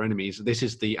to hurt their enemies. This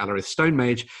is the Alarith Stone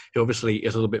Mage, who obviously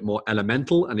is a little bit more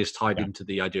elemental and is tied into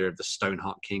the idea of the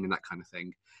Stoneheart King and that kind of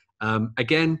thing.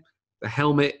 Again, the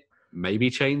helmet, maybe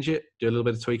change it, do a little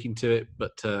bit of tweaking to it,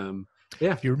 but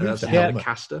if you remove the helmet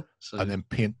caster, and then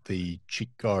paint the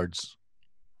cheek guards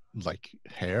like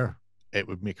hair, it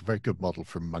would make a very good model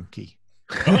for Monkey.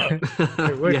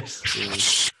 Yes.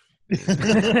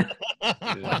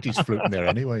 He's floating there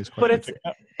anyway. But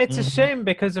it's a shame,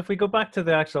 because if we go back to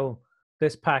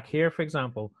this pack here, for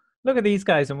example, look at these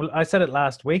guys, and I said it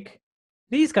last week.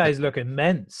 These guys look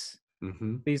immense.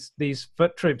 Mm-hmm. These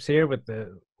foot troops here with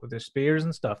their spears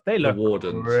and stuff, they look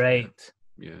great.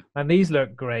 Yeah, and these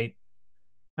look great.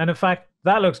 And in fact,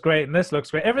 that looks great, and this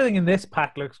looks great. Everything in this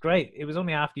pack looks great. It was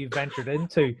only after you ventured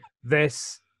into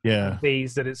this,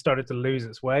 these, that it started to lose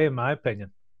its way, in my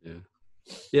opinion.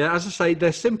 Yeah. As I say,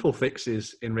 they're simple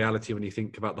fixes in reality when you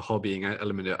think about the hobbying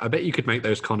element. I bet you could make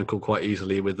those conical quite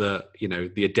easily with the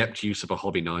adept use of a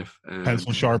hobby knife,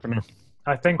 pencil sharpener.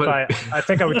 I think I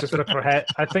would just look for head.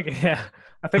 I think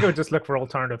I would just look for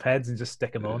alternative heads and just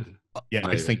stick them on. Yeah,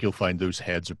 I think you'll find those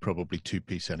heads are probably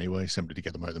two-piece anyway, simply to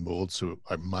get them out of the mold. So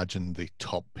I imagine the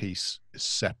top piece is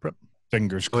separate.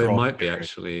 Fingers crossed. It might be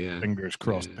actually. Yeah. Fingers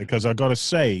crossed, because I gotta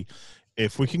say,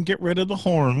 if we can get rid of the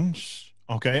horns,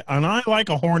 okay, and I like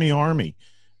a horny army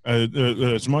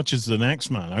as much as the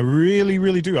next man. I really,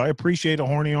 really do. I appreciate a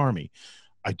horny army.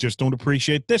 I just don't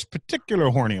appreciate this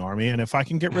particular horny army, and if I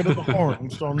can get rid of the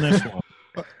horns on this one.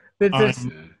 Me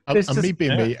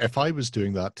being me, if I was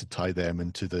doing that to tie them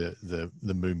into the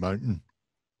Moon Mountain,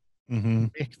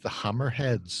 make the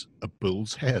hammerheads a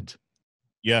bull's head.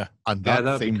 Yeah. And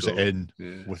that themes it in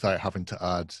without having to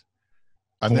add.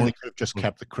 And then they could have just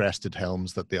kept the crested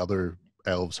helms that the other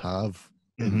elves have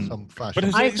in some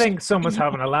fashion. But I think someone's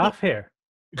having a laugh here.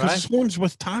 Because it's horns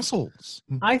with tassels.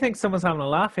 I think someone's having a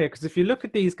laugh here, because if you look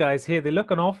at these guys here, they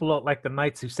look an awful lot like the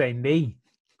knights who say knee.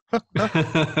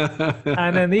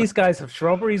 And then these guys have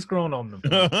shrubberies grown on them.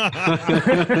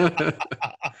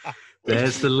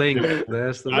 There's the link.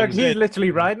 There's the link. Look, he's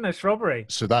literally riding a shrubbery.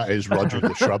 So that is Roger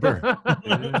the Shrubber.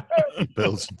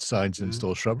 Builds signs and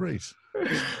installs shrubberies.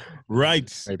 Right.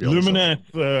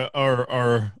 Lumineth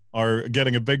are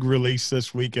getting a big release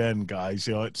this weekend, guys.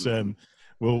 It's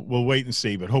We'll wait and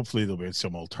see, but hopefully there'll be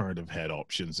some alternative head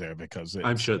options there, because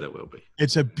I'm sure there will be.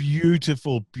 It's a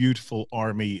beautiful, beautiful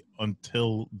army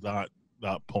until that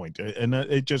point, and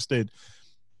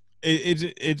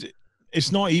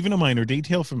it's not even a minor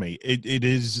detail for me. It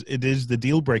is the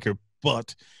deal breaker,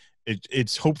 but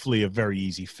it's hopefully a very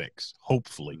easy fix.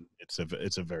 Hopefully it's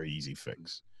a very easy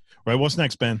fix. Right, what's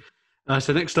next, Ben?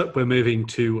 So next up, we're moving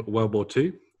to World War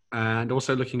II. And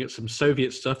also looking at some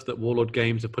Soviet stuff that Warlord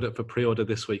Games have put up for pre-order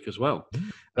this week as well.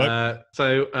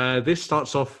 So this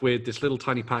starts off with this little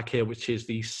tiny pack here, which is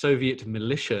the Soviet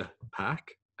Militia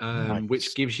Pack,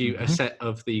 which gives you a set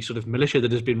of the sort of militia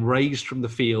that has been raised from the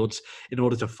fields in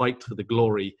order to fight for the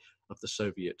glory of the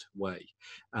Soviet way.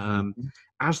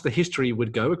 As the history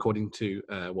would go, according to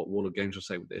what Warlord Games will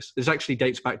say with this actually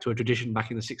dates back to a tradition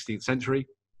back in the 16th century,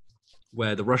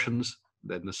 where the Russians,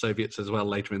 then the Soviets as well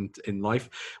later in life,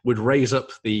 would raise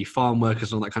up the farm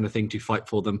workers and all that kind of thing to fight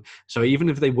for them. So even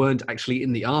if they weren't actually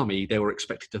in the army, they were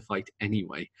expected to fight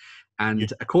anyway.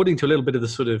 And according to a little bit of the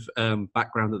sort of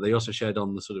background that they also shared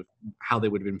on the sort of how they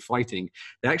would have been fighting,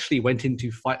 they actually went in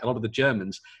to fight a lot of the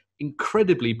Germans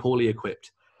incredibly poorly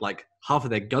equipped. Like half of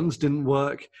their guns didn't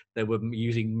work. They were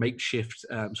using makeshift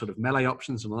sort of melee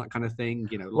options and all that kind of thing.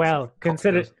 Well,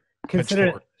 considering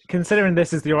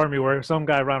this is the army where some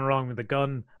guy ran around with a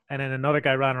gun and then another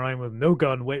guy ran around with no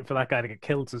gun, waiting for that guy to get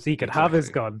killed so he could have his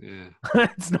gun. Yeah.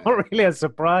 It's not really a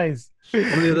surprise. One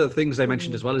of the other things they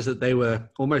mentioned as well is that they were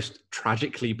almost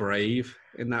tragically brave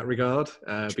in that regard,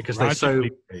 because they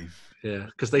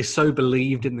so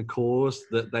believed in the cause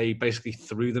that they basically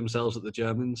threw themselves at the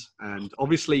Germans. And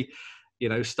obviously,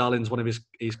 Stalin's one of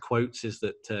his quotes is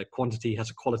that quantity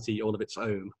has a quality all of its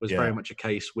own, was very much a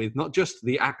case with not just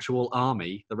the actual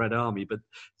army, the Red Army, but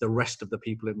the rest of the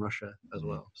people in Russia as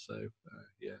well. So,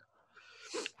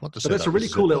 But that's a really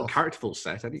cool little characterful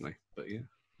set anyway. But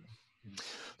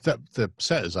the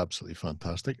set is absolutely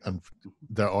fantastic. And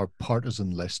there are partisan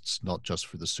lists, not just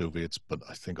for the Soviets, but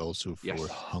I think also for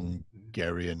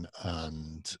Hungarian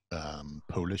and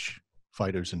Polish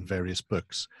fighters in various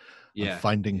books. And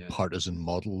finding partisan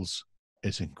models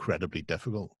is incredibly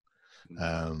difficult.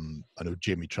 I know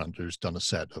Jamie Trantler's done a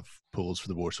set of Poles for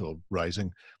the Warsaw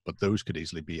Rising, but those could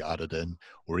easily be added in,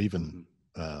 or even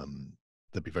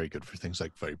they'd be very good for things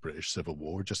like very British Civil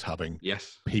War, just having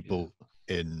people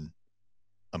in.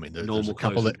 I mean, there's a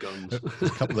couple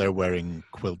there wearing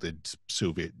quilted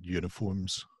Soviet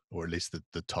uniforms, or at least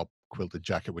the top quilted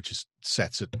jacket, which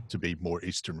sets it to be more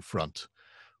Eastern Front.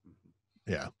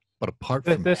 Yeah. But apart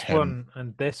from this one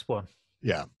and this one.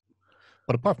 Yeah.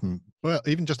 But apart from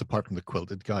the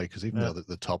quilted guy, because even though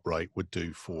the top right would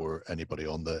do for anybody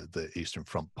on the Eastern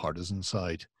Front partisan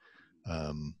side,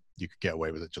 you could get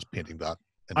away with it just painting that.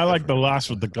 I like the lass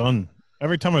with the gun.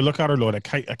 Every time I look at her, Lord,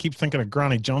 I keep thinking of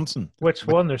Granny Johnson. Which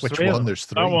one? There's three. There's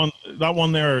three. That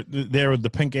one there with the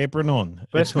pink apron on.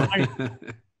 This one.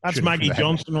 That's Maggie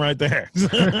Johnson right there.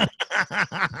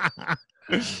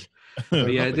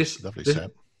 Yeah,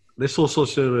 this also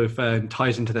sort of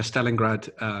ties into their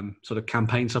Stalingrad sort of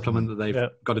campaign supplement that they've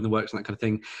got in the works and that kind of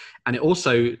thing. And it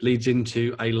also leads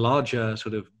into a larger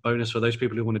sort of bonus for those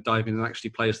people who want to dive in and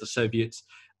actually play as the Soviets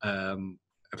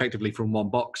effectively from one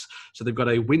box. So they've got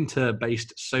a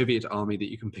winter-based Soviet army that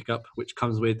you can pick up, which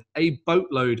comes with a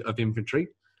boatload of infantry,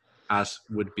 as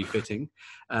would be fitting.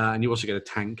 And you also get a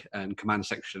tank and command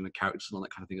section and characters and all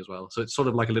that kind of thing as well. So it's sort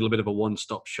of like a little bit of a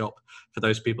one-stop shop for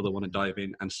those people that want to dive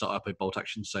in and start up a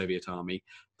bolt-action Soviet army,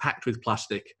 packed with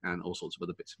plastic and all sorts of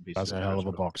other bits and pieces. That's a hell of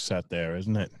a box set there,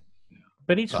 isn't it? Yeah.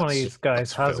 But each one of these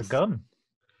guys has a gun.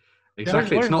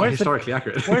 Exactly, it's not historically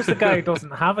accurate. Where's the guy who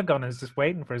doesn't have a gun and is just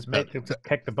waiting for his mate to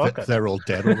kick the bucket? They're all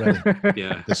dead already.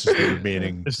 Yeah. This is the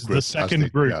remaining This is group the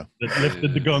second group that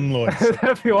lifted the gun lords.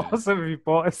 That'd be awesome if you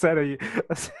bought a set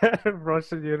of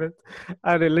Russian units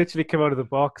and it literally came out of the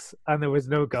box and there was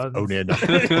no guns. Only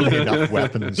enough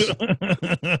weapons.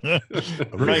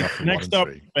 Right, next up,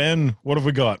 Ben, what have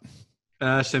we got?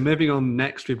 So moving on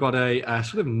next, we've got a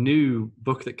sort of new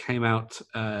book that came out,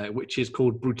 which is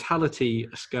called Brutality,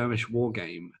 a Skirmish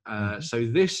Wargame. So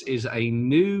this is a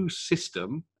new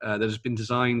system that has been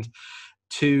designed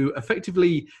to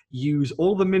effectively use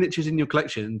all the miniatures in your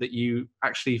collection that you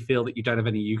actually feel that you don't have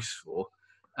any use for.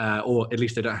 Or at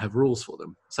least they don't have rules for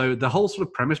them. So the whole sort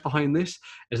of premise behind this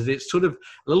is that it's sort of a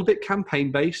little bit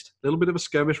campaign-based, a little bit of a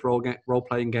skirmish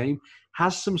role-playing game,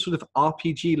 has some sort of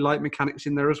RPG-like mechanics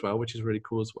in there as well, which is really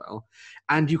cool as well.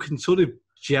 And you can sort of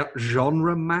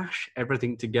genre mash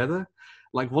everything together.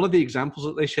 Like one of the examples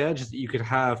that they shared is that you could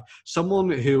have someone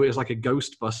who is like a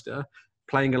ghostbuster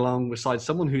playing along beside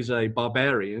someone who's a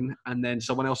barbarian and then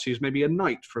someone else who's maybe a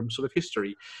knight from sort of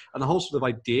history. And the whole sort of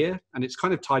idea, and it's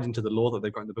kind of tied into the lore that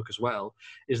they've got in the book as well,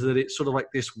 is that it's sort of like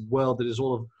this world that is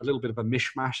all of a little bit of a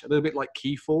mishmash, a little bit like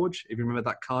Keyforge, if you remember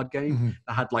that card game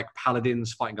that had like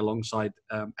paladins fighting alongside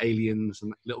aliens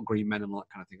and little green men and all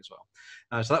that kind of thing as well.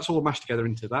 So that's all mashed together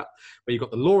into that, where you've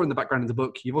got the lore in the background of the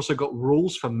book. You've also got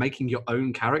rules for making your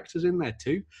own characters in there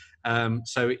too.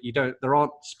 So there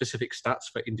aren't specific stats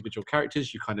for individual characters.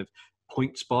 You kind of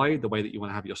points by the way that you want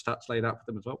to have your stats laid out for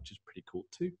them as well, which is pretty cool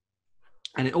too.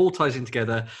 And it all ties in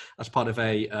together as part of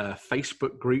a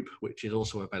Facebook group, which is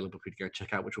also available for you to go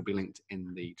check out, which will be linked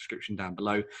in the description down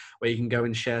below, where you can go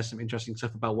and share some interesting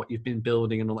stuff about what you've been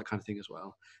building and all that kind of thing as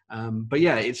well. But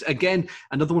yeah, it's, again,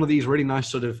 another one of these really nice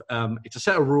sort of, it's a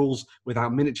set of rules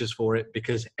without miniatures for it,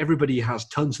 because everybody has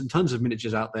tons and tons of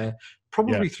miniatures out there,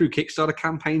 probably through Kickstarter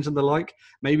campaigns and the like,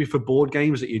 maybe for board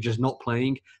games that you're just not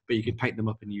playing, but you can paint them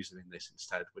up and use them in this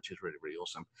instead, which is really, really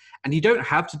awesome. And you don't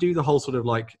have to do the whole sort of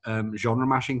like genre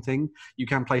mashing thing. You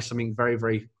can play something very,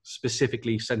 very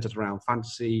specifically centered around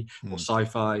fantasy or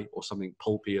sci-fi or something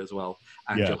pulpy as well,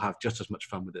 and you'll have just as much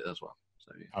fun with it as well.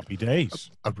 So, happy days.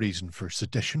 A reason for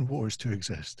sedition wars to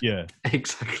exist. Yeah,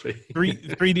 exactly.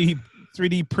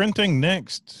 3D printing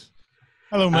next.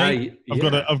 Hello, mate.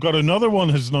 I've got another one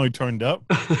has now turned up.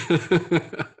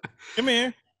 Come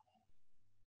here.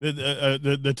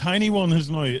 The tiny one has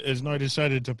now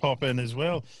decided to pop in as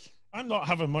well. I'm not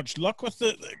having much luck with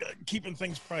keeping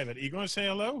things private. Are you going to say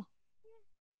hello?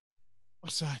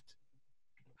 What's that?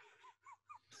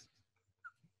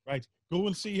 Right, go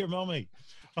and see your mommy.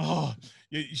 Oh,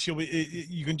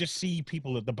 you can just see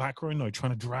people at the background now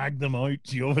trying to drag them out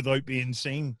without being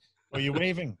seen. Are you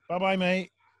waving? Bye-bye,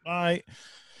 mate. Bye.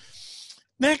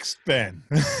 Next, Ben.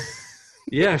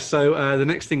 Yeah, so the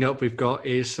next thing up we've got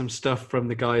is some stuff from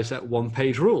the guys at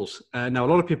OnePageRules. Now, a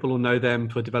lot of people will know them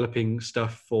for developing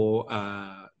stuff for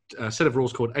a set of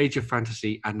rules called Age of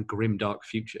Fantasy and Grimdark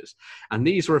Futures. And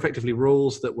these were effectively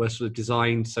rules that were sort of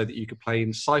designed so that you could play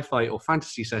in sci-fi or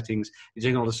fantasy settings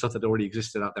using all the stuff that already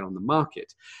existed out there on the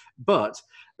market. But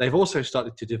they've also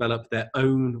started to develop their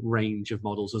own range of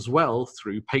models as well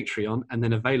through Patreon, and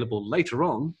then available later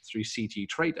on through CG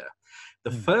Trader.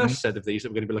 The first set of these that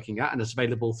we're going to be looking at, and is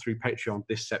available through Patreon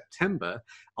this September,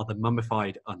 are the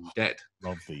Mummified Undead.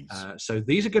 Love these. So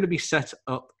these are going to be set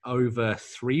up over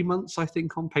 3 months, I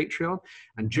think, on Patreon.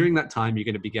 And during that time, you're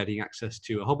going to be getting access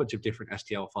to a whole bunch of different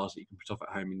STL files that you can put off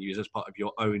at home and use as part of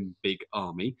your own big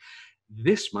army.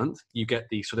 This month, you get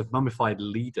the sort of mummified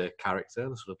leader character,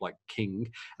 the sort of like king.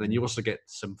 And then you also get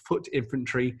some foot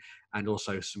infantry and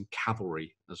also some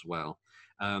cavalry as well.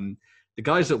 The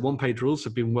guys at OnePageRules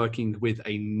have been working with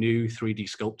a new 3D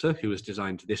sculptor who has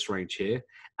designed this range here,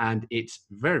 and it's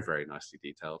very, very nicely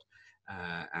detailed.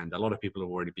 And a lot of people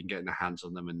have already been getting their hands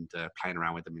on them and playing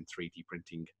around with them in 3D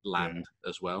printing land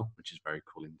as well, which is very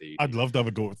cool indeed. I'd love to have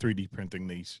a go at 3D printing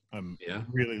these.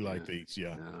 Really like these,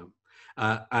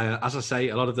 As I say,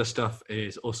 a lot of the stuff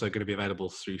is also going to be available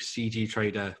through CG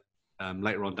Trader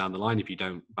later on down the line if you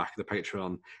don't back the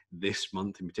Patreon this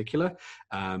month in particular.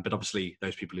 But obviously,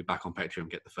 those people who back on Patreon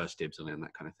get the first dibs on it and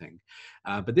that kind of thing.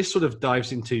 But this sort of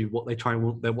dives into what they're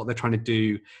trying to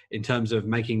do in terms of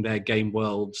making their game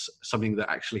worlds something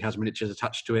that actually has miniatures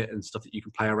attached to it and stuff that you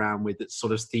can play around with that's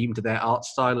sort of themed to their art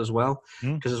style as well.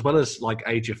 Because as well as like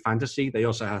Age of Fantasy, they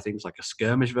also have things like a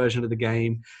skirmish version of the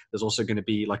game. There's also going to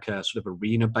be like a sort of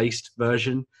arena-based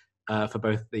version for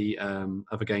both the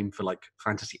other game for like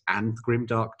fantasy and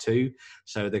Grimdark too.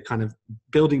 So they're kind of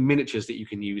building miniatures that you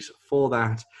can use for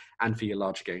that and for your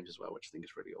larger games as well, which I think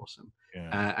is really awesome.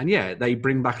 Yeah. And yeah, they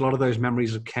bring back a lot of those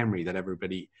memories of Khemri that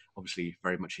everybody obviously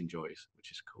very much enjoys, which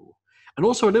is cool. And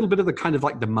also a little bit of the kind of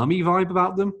like the Mummy vibe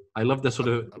about them. I love the sort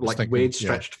of like weird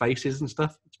stretched faces and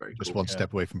stuff. It's very cool. Just one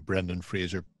step away from Brendan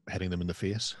Fraser hitting them in the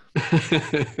face.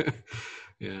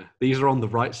 Yeah, these are on the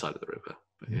right side of the river,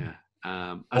 but yeah.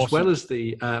 As well as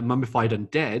the Mummified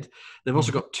Undead, they've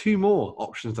also got 2 more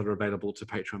options that are available to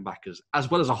Patreon backers,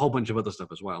 as well as a whole bunch of other stuff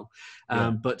as well.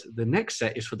 But the next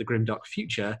set is for the Grimdark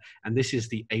Future, and this is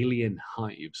the Alien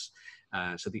Hives.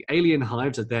 So the Alien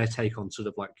Hives are their take on sort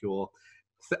of like your...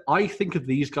 I think of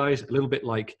these guys a little bit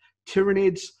like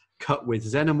Tyranids cut with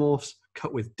Xenomorphs,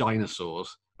 cut with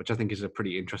dinosaurs, which I think is a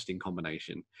pretty interesting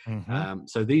combination.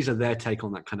 So these are their take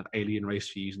on that kind of alien race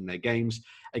for use in their games.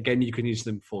 Again, you can use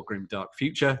them for Grimdark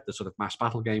Future, the sort of mass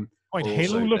battle game. Quite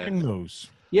Halo-looking those.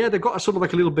 Yeah, they've got a sort of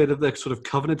like a little bit of the sort of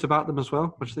Covenant about them as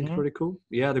well, which I think is pretty cool.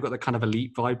 Yeah, they've got that kind of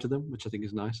elite vibe to them, which I think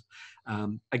is nice.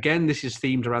 Again, this is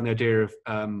themed around the idea of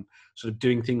sort of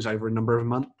doing things over a number of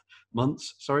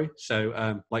months. So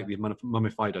like the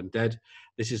Mummified Undead,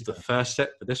 this is the first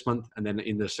set for this month, and then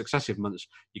in the successive months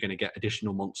you're going to get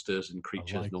additional monsters and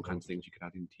creatures and all kinds of things you can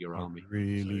add into your army.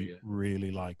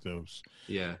 Really like those.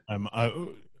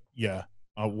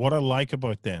 What I like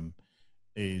about them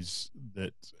is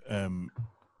that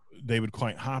they would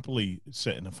quite happily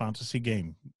sit in a fantasy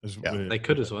game they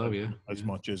could as well, as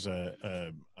much as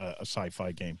a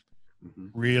sci-fi game.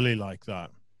 Really like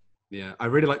that. Yeah, I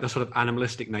really like the sort of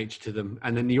animalistic nature to them.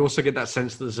 And then you also get that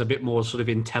sense that there's a bit more sort of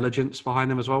intelligence behind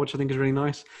them as well, which I think is really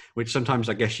nice, which sometimes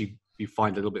I guess you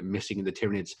find a little bit missing in the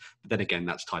Tyranids. But then again,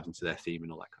 that's tied into their theme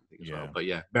and all that kind of thing as well. But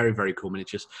yeah, very, very cool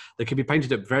miniatures. They can be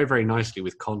painted up very, very nicely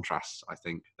with contrasts, I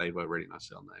think. They were really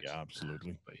nicely on those. Yeah,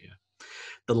 absolutely. But yeah.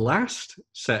 The last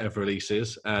set of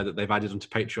releases that they've added onto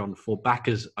Patreon for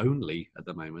backers only at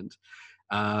the moment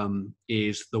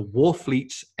is the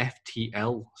Warfleet's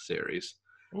FTL series.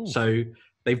 Ooh. So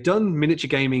they've done miniature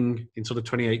gaming in sort of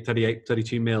 28, 38,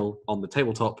 32 mil on the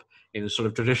tabletop in a sort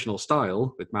of traditional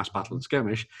style with mass battle and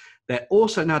skirmish. They're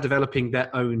also now developing their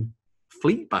own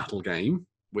fleet battle game,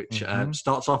 which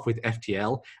starts off with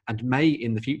FTL and may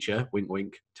in the future, wink,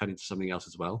 wink, turn into something else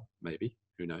as well. Maybe.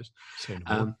 Who knows?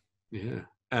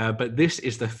 But this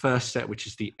is the first set, which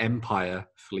is the Empire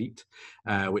fleet,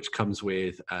 which comes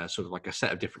with sort of like a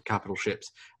set of different capital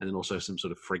ships and then also some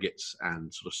sort of frigates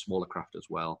and sort of smaller craft as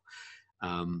well.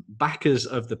 Backers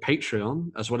of the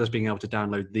Patreon, as well as being able to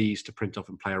download these to print off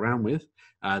and play around with,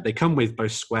 they come with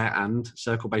both square and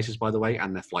circle bases, by the way,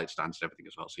 and their flight stands and everything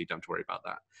as well, so you don't have to worry about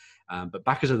that. But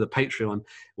backers of the Patreon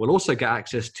will also get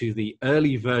access to the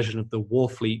early version of the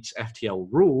Warfleet's FTL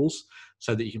rules,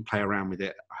 so that you can play around with it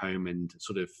at home and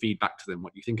sort of feed back to them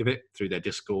what you think of it through their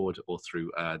Discord or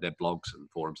through their blogs and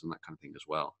forums and that kind of thing as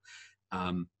well.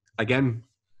 Again,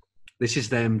 this is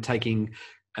them taking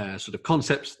sort of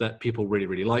concepts that people really,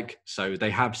 really like. So they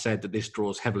have said that this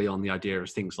draws heavily on the idea of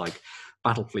things like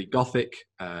Battlefleet Gothic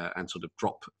and sort of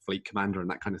Drop Fleet Commander and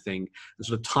that kind of thing, and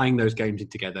sort of tying those games in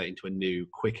together into a new,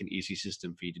 quick and easy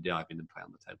system for you to dive in and play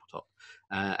on the tabletop.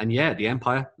 And yeah, the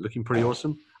Empire looking pretty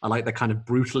awesome. I like the kind of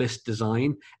brutalist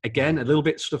design. Again, a little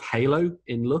bit sort of Halo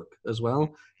in look as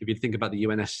well. If you think about the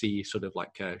UNSC sort of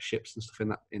like ships and stuff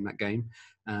in that game.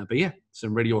 But yeah,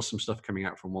 some really awesome stuff coming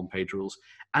out from OnePageRules.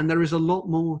 And there is a lot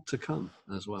more to come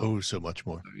as well. Oh, so much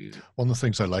more. One of the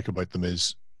things I like about them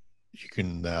is you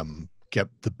can get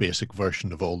the basic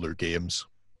version of all their games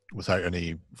without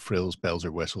any frills, bells,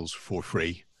 or whistles for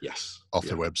free. Yes. Off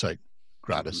their website,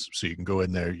 gratis. So you can go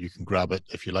in there, you can grab it.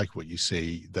 If you like what you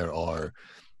see, there are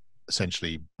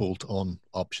essentially bolt-on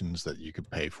options that you could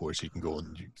pay for. So you can go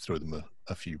and you throw them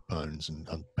a few pounds and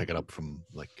pick it up from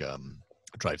like a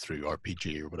drive-through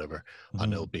RPG or whatever,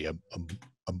 and it'll be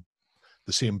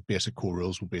the same basic core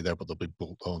rules will be there, but they'll be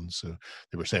bolt-on. So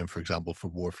they were saying, for example, for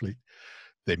Warfleet,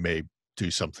 they may do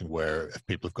something where if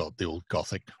people have got the old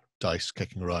Gothic dice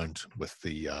kicking around with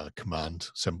the command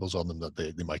symbols on them, that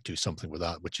they might do something with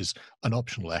that, which is an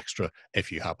optional extra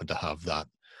if you happen to have that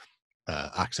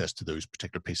access to those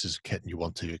particular pieces of kit and you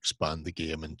want to expand the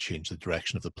game and change the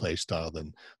direction of the play style,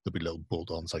 then there'll be little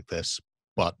bolt-ons like this.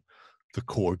 But the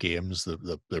core games,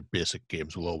 their basic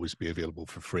games, will always be available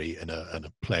for free in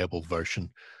a playable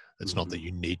version. It's not that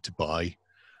you need to buy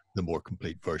the more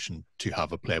complete version to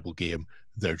have a playable game.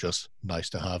 They're just nice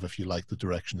to have if you like the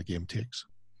direction the game takes.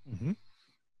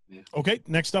 Okay,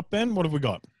 next up, Ben, what have we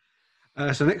got?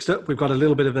 So next up, we've got a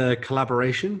little bit of a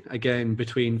collaboration, again,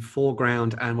 between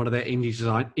Foreground and one of their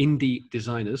indie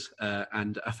designers,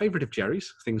 and a favourite of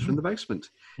Jerry's, Things from the Basement.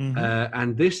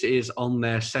 And this is on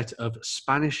their set of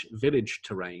Spanish village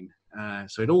terrain.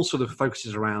 So it all sort of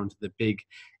focuses around the big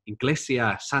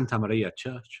Iglesia Santa Maria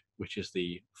church, which is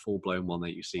the full-blown one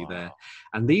that you see there.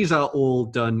 And these are all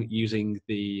done using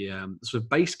the sort of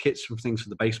base kits from Things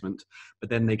from the Basement, but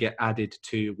then they get added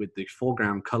to with the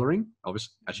foreground colouring,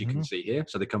 obviously, as you can see here.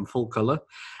 So they come full colour.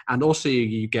 And also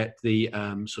you get the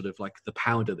sort of like the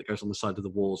powder that goes on the side of the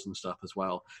walls and stuff as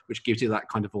well, which gives you that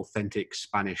kind of authentic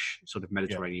Spanish sort of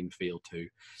Mediterranean feel too.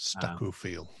 Stucco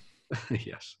feel.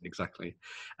 Yes, exactly.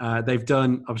 They've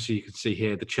done, obviously you can see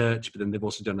here the church, but then they've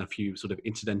also done a few sort of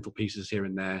incidental pieces here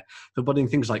and there for building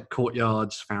things like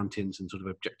courtyards, fountains, and sort of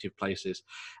objective places.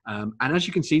 And as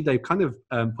you can see, they've kind of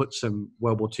put some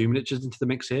World War II miniatures into the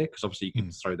mix here, because obviously you can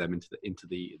throw them into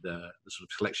the sort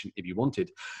of selection if you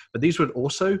wanted. But these would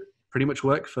also pretty much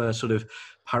work for sort of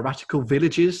piratical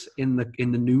villages in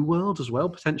the New World as well,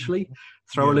 potentially.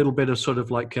 Throw a little bit of sort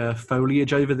of like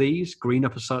foliage over these, green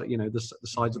up the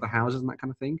sides of the houses and that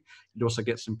kind of thing. You'd also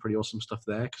get some pretty awesome stuff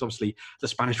there, because obviously the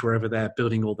Spanish were over there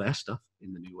building all their stuff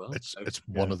in the New World. It's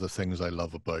one of the things I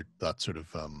love about that sort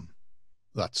of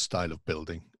that style of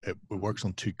building. It works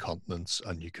on 2 continents,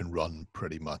 and you can run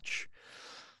pretty much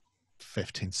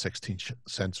 15th,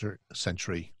 16th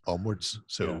century onwards.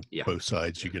 So both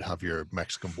sides, you could have your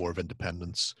Mexican War of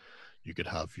Independence, you could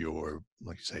have your,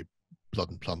 like you say, Blood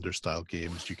and Plunder style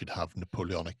games, you could have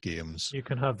Napoleonic games. You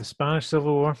can have the Spanish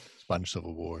Civil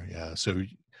War. Yeah. So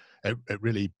it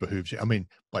really behooves you. I mean,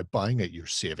 by buying it, you're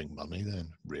saving money then,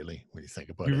 really, when you think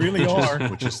about it. You really are.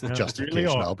 Which is the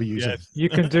justification I'll be using. Yes. You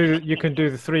can do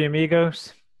the 3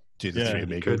 Amigos. Do the 3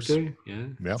 Amigos. Could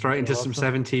do, yeah. Throw it into some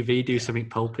 7TV, do something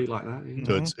pulpy like that. Yeah.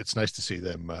 So it's nice to see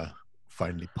them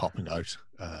finally popping out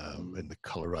in the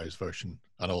colorized version.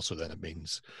 And also then it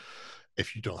means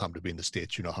if you don't happen to be in the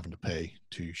States, you're not having to pay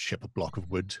to ship a block of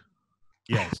wood.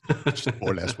 Yes. Which is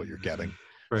more or less what you're getting.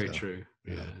 Very true.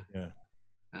 Yeah.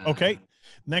 Okay.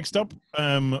 Next up,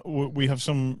 we have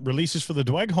some releases for the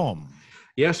Dweghom.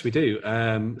 Yes, we do.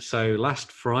 So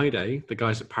last Friday, the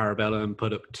guys at Parabellum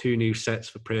put up 2 new sets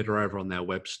for pre-order over on their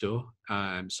web store.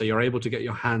 So you're able to get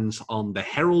your hands on the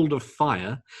Herald of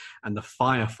Fire and the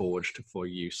Fire Forged for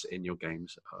use in your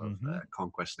games of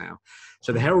Conquest now.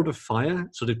 So the Herald of Fire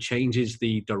sort of changes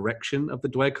the direction of the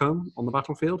Dweghom on the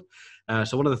battlefield.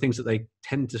 So one of the things that they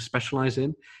tend to specialize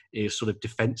in is sort of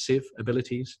defensive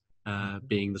abilities.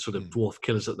 Being the sort of dwarf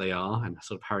killers that they are, and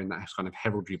sort of having that kind of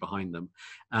heraldry behind them.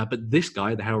 But this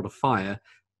guy, the Herald of Fire,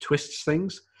 twists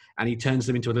things, and he turns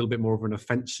them into a little bit more of an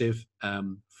offensive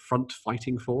front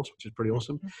fighting force, which is pretty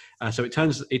awesome. So it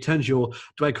turns your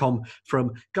Dweghom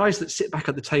from guys that sit back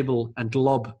at the table and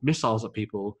lob missiles at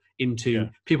people into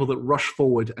people that rush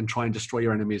forward and try and destroy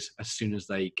your enemies as soon as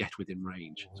they get within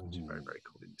range. So which is very, very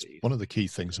cool indeed. One of the key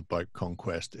things about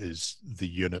Conquest is the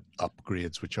unit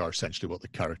upgrades, which are essentially what the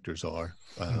characters are,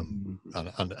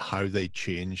 and how they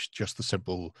change. Just the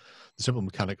simple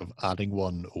mechanic of adding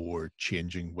one or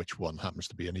changing which one happens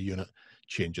to be in a unit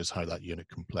changes how that unit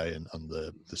can play and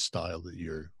the style that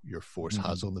your force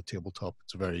has on the tabletop.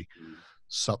 It's a very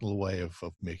subtle way of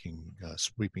making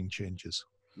sweeping changes.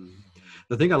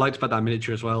 The thing I liked about that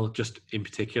miniature as well, just in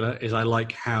particular, is I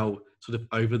like how sort of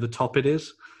over the top it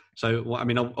is. So, I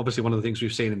mean, obviously one of the things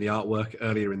we've seen in the artwork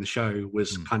earlier in the show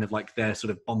was kind of like their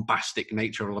sort of bombastic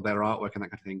nature of their artwork and that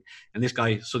kind of thing. And this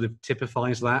guy sort of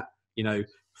typifies that, you know,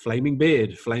 flaming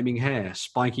beard, flaming hair,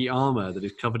 spiky armor that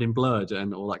is covered in blood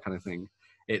and all that kind of thing.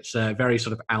 It's very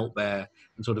sort of out there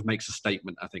and sort of makes a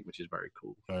statement, I think, which is very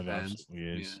cool. That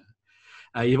absolutely is.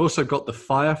 You've also got the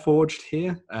Fire Forged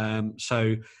here.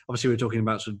 So obviously we're talking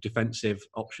about sort of defensive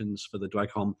options for the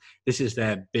Dweghom. This is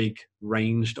their big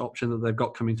ranged option that they've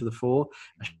got coming to the fore.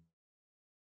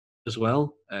 as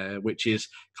well, which is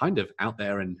kind of out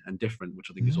there and different, which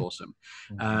I think is awesome.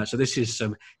 So this is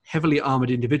some heavily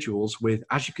armored individuals with,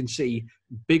 as you can see,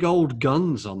 big old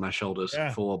guns on their shoulders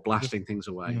for blasting things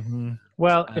away.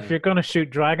 Well, if you're going to shoot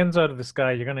dragons out of the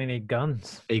sky, you're going to need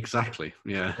guns. Exactly,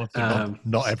 yeah.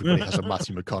 Not everybody has a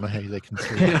Matthew McConaughey they can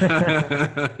see.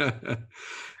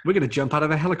 We're going to jump out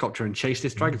of a helicopter and chase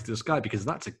this dragon through the sky because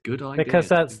that's a good idea. Because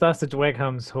that's the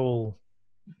Dwegham's whole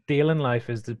deal in life,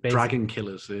 is the dragon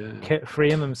killers,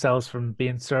 freeing themselves from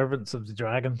being servants of the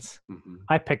dragons.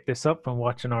 I picked this up from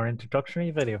watching our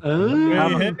introductory video.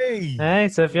 Hey,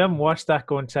 so if you haven't watched that,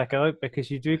 go and check it out, because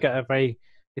you do get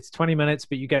it's 20 minutes,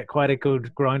 but you get quite a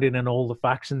good grounding in all the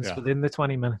factions within the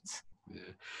 20 minutes.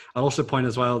 I'll also point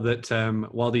as well that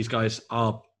while these guys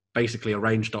are basically a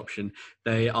ranged option,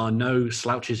 they are no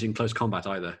slouches in close combat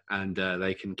either, and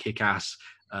they can kick ass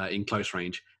in close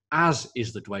range, as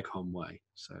is the Dweghom way.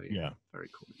 So very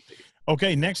cool.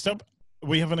 Okay, next up,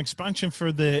 we have an expansion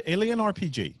for the Alien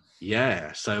RPG.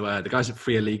 Yeah, so the guys at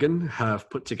Freya Legan have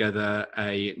put together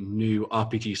a new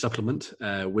RPG supplement,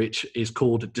 which is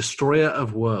called Destroyer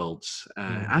of Worlds.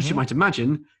 As you might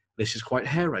imagine, this is quite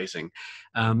hair-raising.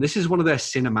 This is one of their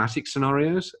cinematic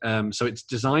scenarios, so it's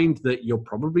designed that you're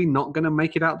probably not going to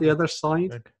make it out the other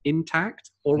side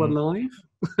intact or alive.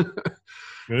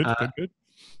 Good.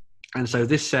 And so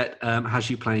this set has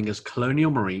you playing as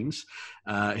colonial marines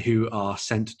who are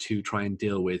sent to try and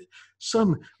deal with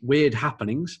some weird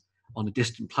happenings on a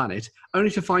distant planet, only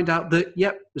to find out that,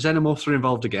 xenomorphs are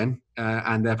involved again,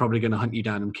 and they're probably going to hunt you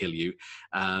down and kill you.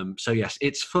 So yes,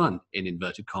 it's fun, in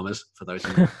inverted commas, for those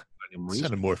colonial marines.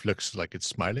 Xenomorph looks like it's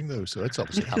smiling, though, so it's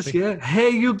obviously happy. Yeah.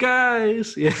 Hey, you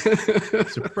guys! Yeah.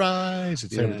 Surprise!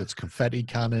 It's out with its confetti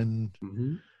cannon.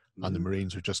 And the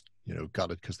Marines are just,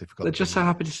 got it because they forgot. They're just so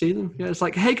happy to see them. Yeah, it's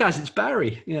like, hey guys, it's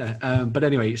Barry. Yeah. But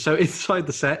anyway, so inside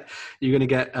the set, you're going to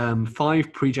get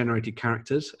 5 pre-generated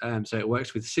characters. So it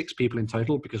works with 6 people in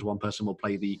total, because one person will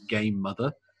play the game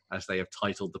mother, as they have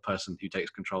titled the person who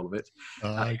takes control of it.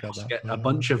 You also get a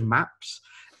bunch of maps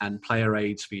and player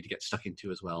aids for you to get stuck into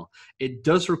as well. It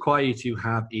does require you to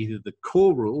have either the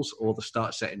core rules or the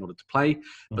starter set in order to play,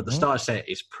 but the starter set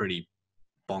is pretty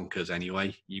bonkers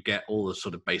anyway. You get all the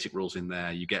sort of basic rules in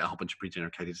there. You get a whole bunch of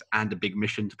pre-generated and a big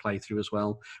mission to play through as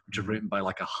well, which is written by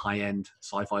like a high-end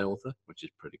sci-fi author, which is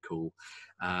pretty cool.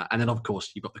 And then of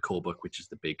course you've got the core book, which is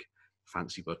the big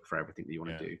fancy book for everything that you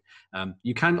want to do.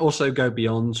 You can also go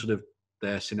beyond sort of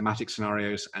their cinematic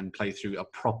scenarios and play through a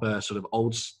proper sort of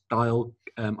old style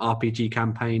RPG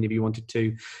campaign if you wanted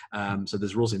to. So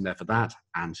there's rules in there for that,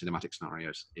 and cinematic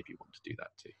scenarios if you want to do that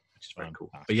too, which is very cool.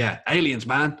 But yeah, aliens,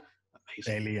 man.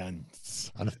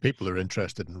 Aliens. And if people are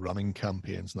interested in running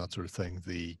campaigns and that sort of thing,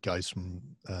 the guys from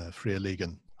Freya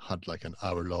Legan had like an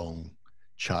hour-long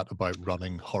chat about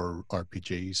running horror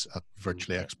RPGs at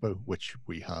Virtually Expo, which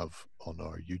we have on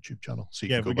our YouTube channel. So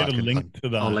you can go back a link to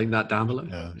that. I'll link that down below.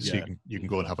 So you can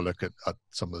go and have a look at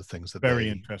some of the things that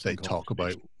they talk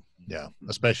about. Yeah,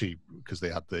 especially because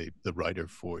they had the writer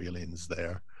for Aliens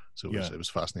there. So it was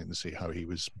fascinating to see how he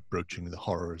was broaching the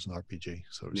horror as an RPG.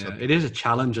 So it is a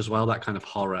challenge as well, that kind of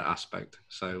horror aspect.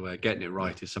 So getting it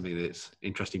right is something that's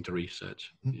interesting to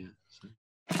research.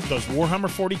 Does Warhammer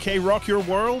 40k rock your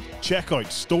world? Check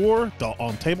out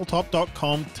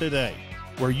store.ontabletop.com today,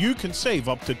 where you can save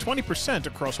up to 20%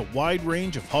 across a wide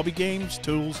range of hobby games,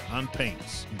 tools, and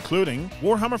paints, including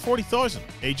Warhammer 40,000,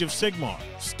 Age of Sigmar,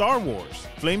 Star Wars,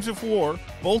 Flames of War,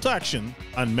 Bolt Action,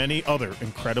 and many other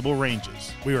incredible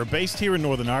ranges. We are based here in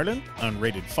Northern Ireland and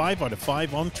rated 5 out of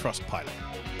 5 on Trustpilot.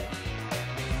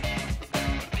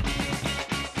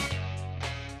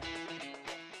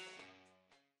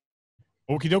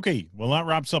 Okie dokie. Well, that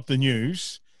wraps up the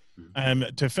news.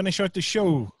 To finish out the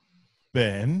show,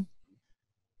 Ben,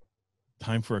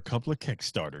 time for a couple of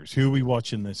Kickstarters. Who are we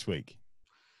watching this week?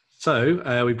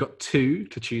 So we've got 2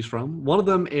 to choose from. One of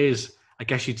them is, I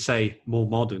guess you'd say, more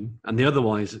modern, and the other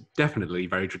one is definitely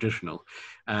very traditional.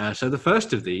 So the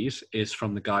first of these is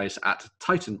from the guys at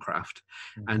Titancraft,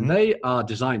 and they are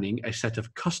designing a set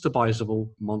of customizable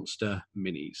monster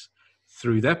minis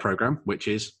through their program, which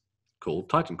is called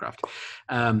Titancraft.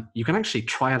 You can actually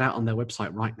try it out on their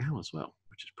website right now as well,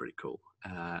 which is pretty cool.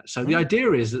 So the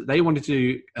idea is that they wanted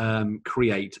to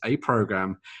create a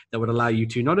program that would allow you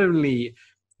to not only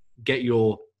get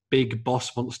your big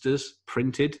boss monsters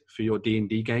printed for your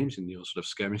D&D games and your sort of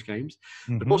skirmish games,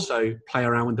 but also play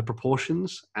around with the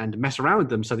proportions and mess around with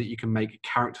them so that you can make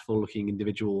characterful looking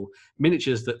individual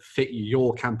miniatures that fit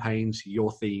your campaigns,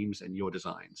 your themes, and your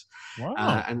designs.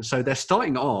 Wow. And so they're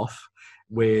starting off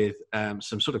with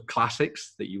some sort of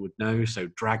classics that you would know. So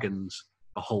dragons,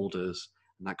 beholders,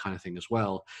 and that kind of thing as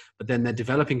well. But then they're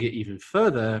developing it even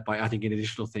further by adding in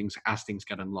additional things as things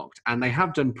get unlocked. And they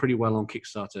have done pretty well on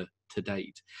Kickstarter to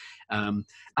date.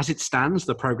 As it stands,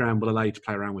 the program will allow you to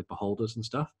play around with beholders and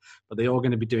stuff, but they are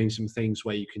going to be doing some things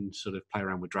where you can sort of play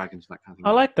around with dragons and that kind of thing.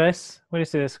 I like this. When you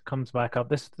see this comes back up,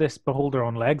 this beholder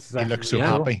on legs is He looks so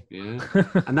happy. Yeah,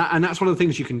 and that's one of the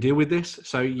things you can do with this.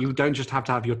 So you don't just have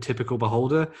to have your typical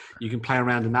beholder. You can play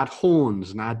around and add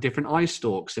horns and add different eye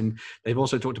stalks, and they've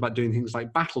also talked about doing things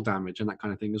like battle damage and that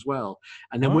kind of thing as well.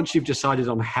 And then once you've decided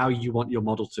on how you want your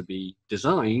model to be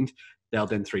designed, they'll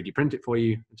then 3D print it for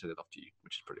you and send it off to you,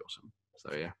 which is pretty awesome.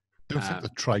 So yeah. I don't think the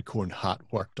tricorn hat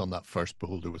worked on that first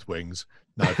beholder with wings.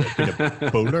 Now, if it had been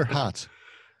a bowler hat,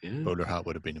 bowler hat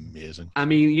would have been amazing. I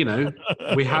mean, you know,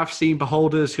 we have seen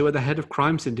beholders who are the head of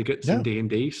crime syndicates in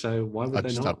D&D, so why would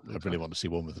they not? I really want to see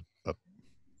one with a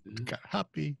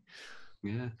happy.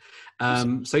 Yeah.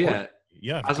 So yeah.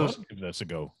 Yeah, as I was, give this a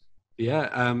go.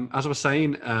 Yeah. As I was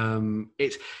saying,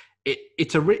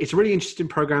 it's a really interesting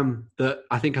program that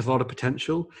I think has a lot of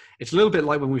potential. It's a little bit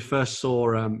like when we first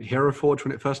saw Hero Forge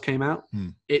when it first came out.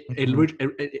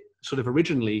 It sort of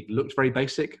originally looked very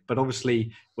basic, but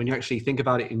obviously when you actually think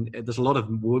about it, there's a lot of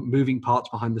moving parts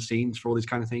behind the scenes for all these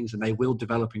kind of things, and they will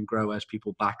develop and grow as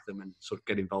people back them and sort of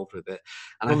get involved with it.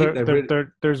 And well, I think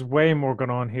there's way more going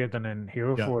on here than in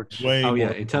Hero Forge.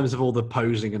 In terms of all the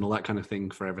posing and all that kind of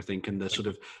thing for everything, and the sort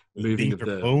of moving of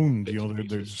the owned,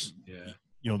 there's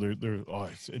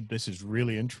this is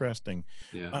really interesting.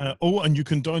 Yeah. And you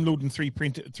can download and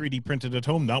 3D printed at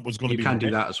home. That was going to be. You can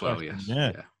do that as well. Yes.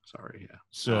 Yeah. Sorry. Yeah.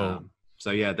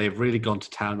 So yeah, they've really gone to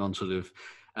town on sort of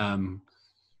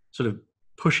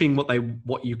pushing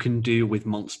what you can do with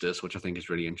monsters, which I think is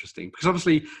really interesting. Because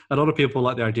obviously, a lot of people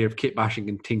like the idea of kit bashing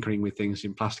and tinkering with things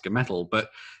in plastic and metal, but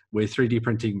with 3D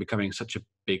printing becoming such a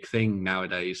big thing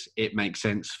nowadays, it makes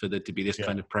sense for there to be this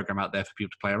kind of program out there for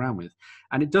people to play around with.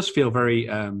 And it does feel very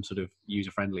sort of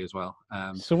user-friendly as well.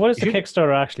 So what is the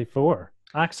Kickstarter actually for?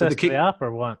 Access to the app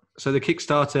or what? So the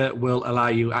Kickstarter will allow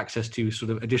you access to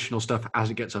sort of additional stuff as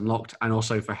it gets unlocked, and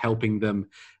also for helping them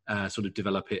sort of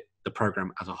develop the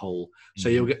program as a whole. So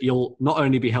you'll not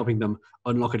only be helping them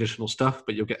unlock additional stuff,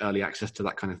 but you'll get early access to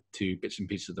that kind of to bits and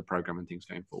pieces of the program and things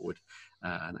going forward,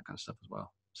 and that kind of stuff as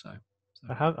well. So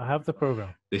I have the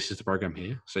program. This is the program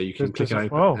here, so you can click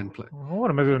it open and play. What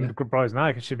am I doing? Surprised now?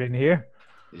 It should be in here.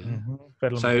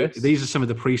 Yeah. So these are some of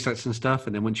the presets and stuff,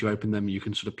 and then once you open them, you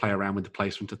can sort of play around with the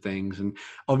placement of things. And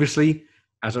obviously,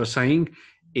 as I was saying,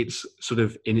 it's sort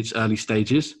of in its early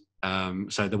stages.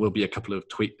 So there will be a couple of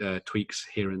tweaks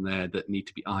here and there that need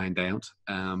to be ironed out.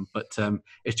 But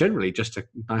it's generally just a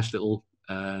nice little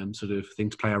sort of thing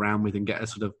to play around with and get a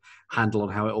sort of handle on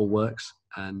how it all works.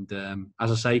 And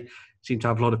as I say, seem to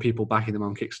have a lot of people backing them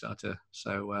on Kickstarter.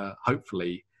 So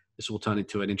hopefully this will turn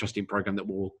into an interesting program that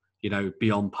will, be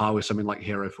on par with something like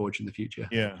Hero Forge in the future.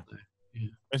 Yeah.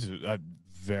 This is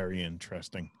very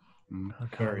interesting.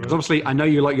 Because obviously, I know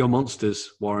you like your monsters,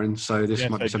 Warren. So this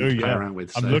might be something to play around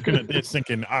with. I'm looking at this,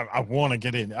 thinking I want to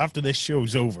get in after this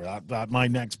show's over. That my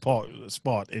next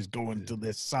spot is going to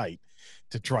this site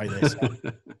to try this out.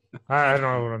 I don't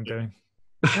know what I'm doing.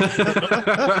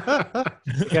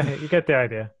 You get the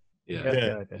idea.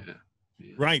 Yeah.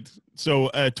 Right. So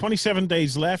 27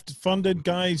 days left. Funded,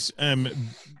 guys.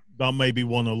 That may be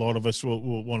one a lot of us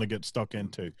will want to get stuck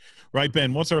into. Right,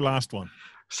 Ben, what's our last one?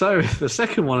 So the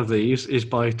second one of these is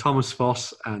by Thomas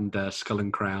Foss and Skull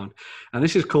and Crown. And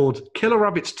this is called Killer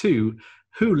Rabbits 2,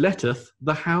 Who Letteth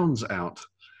the Hounds Out?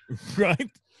 Right.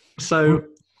 So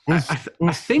I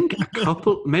think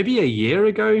maybe a year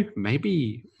ago,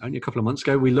 maybe only a couple of months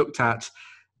ago, we looked at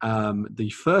the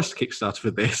first Kickstarter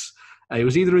for this. It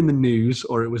was either in the news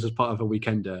or it was as part of a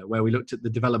weekender where we looked at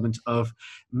the development of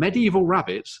medieval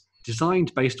rabbits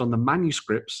designed based on the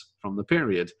manuscripts from the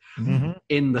period. Mm-hmm.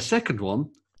 In the second one,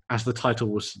 as the title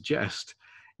would suggest,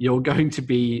 you're going to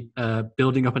be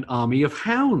building up an army of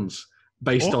hounds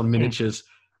based on miniatures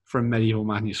from medieval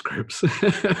manuscripts.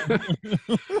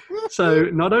 So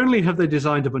not only have they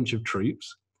designed a bunch of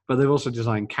troops, but they've also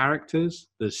designed characters.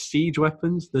 There's siege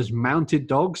weapons. There's mounted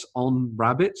dogs on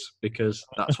rabbits because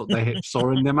that's what they saw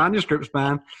in their manuscripts,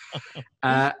 man.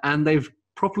 And they've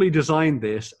properly designed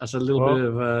this as a little bit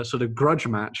of a sort of grudge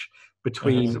match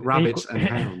between rabbits and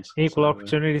hounds. Equal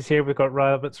opportunities here. We've got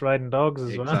rabbits riding dogs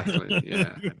as well. Exactly,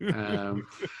 yeah.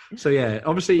 So, yeah,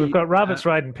 obviously... We've got rabbits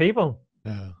riding people.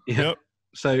 Yeah.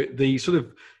 So the sort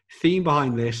of theme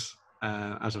behind this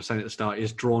as I was saying at the start,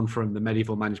 is drawn from the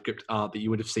medieval manuscript art that you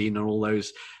would have seen on all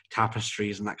those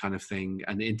tapestries and that kind of thing,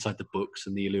 and inside the books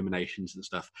and the illuminations and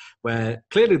stuff, where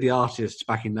clearly the artists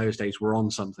back in those days were on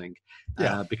something,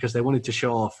 because they wanted to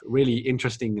show off really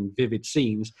interesting and vivid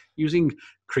scenes using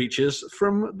creatures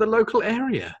from the local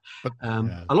area. But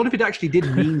a lot of it actually did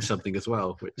mean something as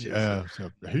well. Which is, so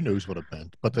who knows what it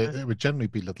meant? But it would generally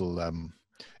be little,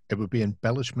 it would be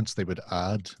embellishments they would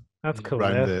add. That's cool.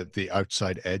 Around the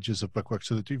outside edges of bookwork,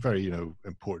 so they do very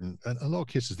important. And in a lot of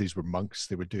cases, these were monks.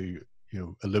 They would do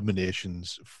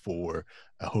illuminations for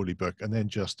a holy book, and then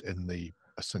just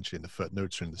essentially in the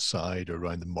footnotes or in the side or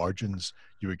around the margins,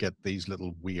 you would get these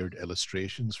little weird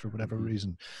illustrations for whatever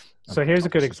reason. So here's a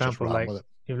good example. Like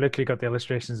you've literally got the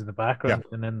illustrations in the background,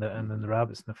 and then the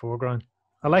rabbits in the foreground.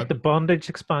 I like the bondage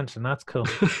expansion. That's cool.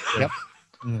 Yep.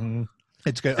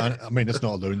 It's good. I mean, it's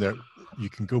not alone there. You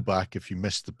can go back if you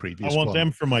missed the previous one. I want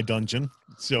them for my dungeon.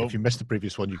 So if you missed the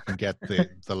previous one, you can get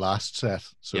the last set.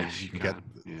 So you can get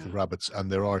the rabbits. And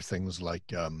there are things like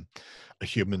a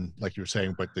human, like you were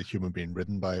saying about the human being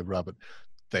ridden by a rabbit.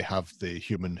 They have the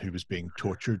human who was being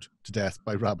tortured to death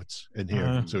by rabbits in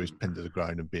here. So he's pinned to the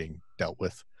ground and being dealt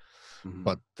with.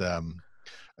 But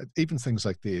even things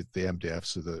like the MDF,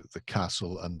 so the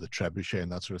castle and the trebuchet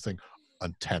and that sort of thing,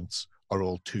 and tents are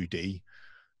all 2D.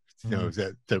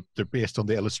 They're based on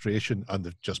the illustration, and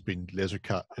they've just been laser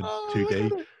cut in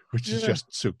 2D, which is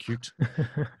just so cute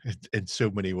in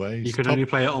so many ways. You can only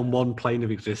play it on one plane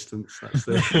of existence. That's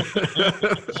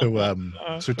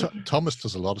so Thomas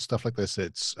does a lot of stuff like this.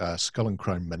 It's Skull and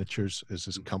Crown Miniatures is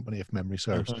his company, if memory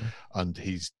serves, and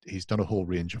he's done a whole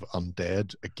range of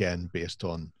undead, again based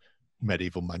on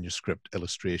medieval manuscript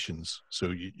illustrations. So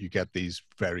you get these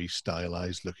very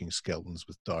stylized looking skeletons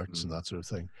with darts and that sort of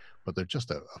thing, but they're just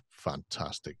a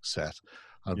fantastic set.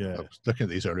 I was looking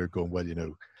at these earlier going, well,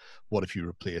 what if you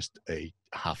replaced a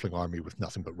halfling army with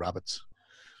nothing but rabbits?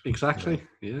 Exactly.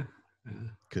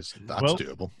 Because that's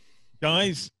doable.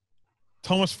 Guys,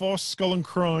 Thomas Foss, Skull and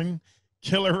Crown,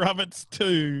 Killer Rabbits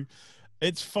 2.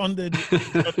 It's funded. It's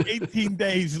got 18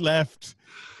 days left.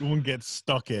 Go and get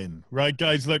stuck in. Right,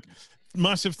 guys, look,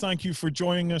 massive thank you for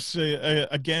joining us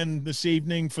again this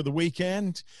evening for the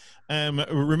weekend.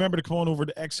 Remember to come on over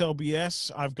to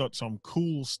XLBS. I've got some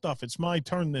cool stuff. It's my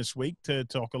turn this week to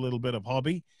talk a little bit of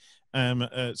hobby.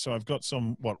 So I've got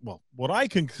some what I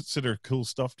can consider cool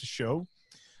stuff to show.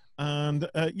 And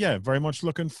very much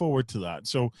looking forward to that.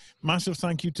 So massive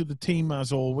thank you to the team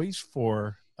as always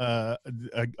for a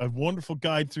wonderful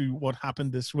guide through what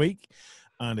happened this week,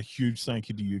 and a huge thank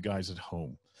you to you guys at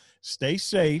home. Stay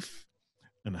safe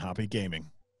and happy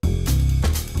gaming.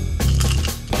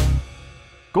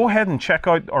 Go ahead and check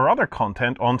out our other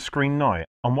content on screen now.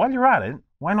 And while you're at it,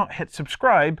 why not hit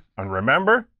subscribe and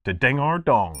remember to ding our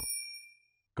dong.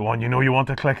 Go on, you know you want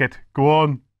to click it. Go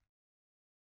on.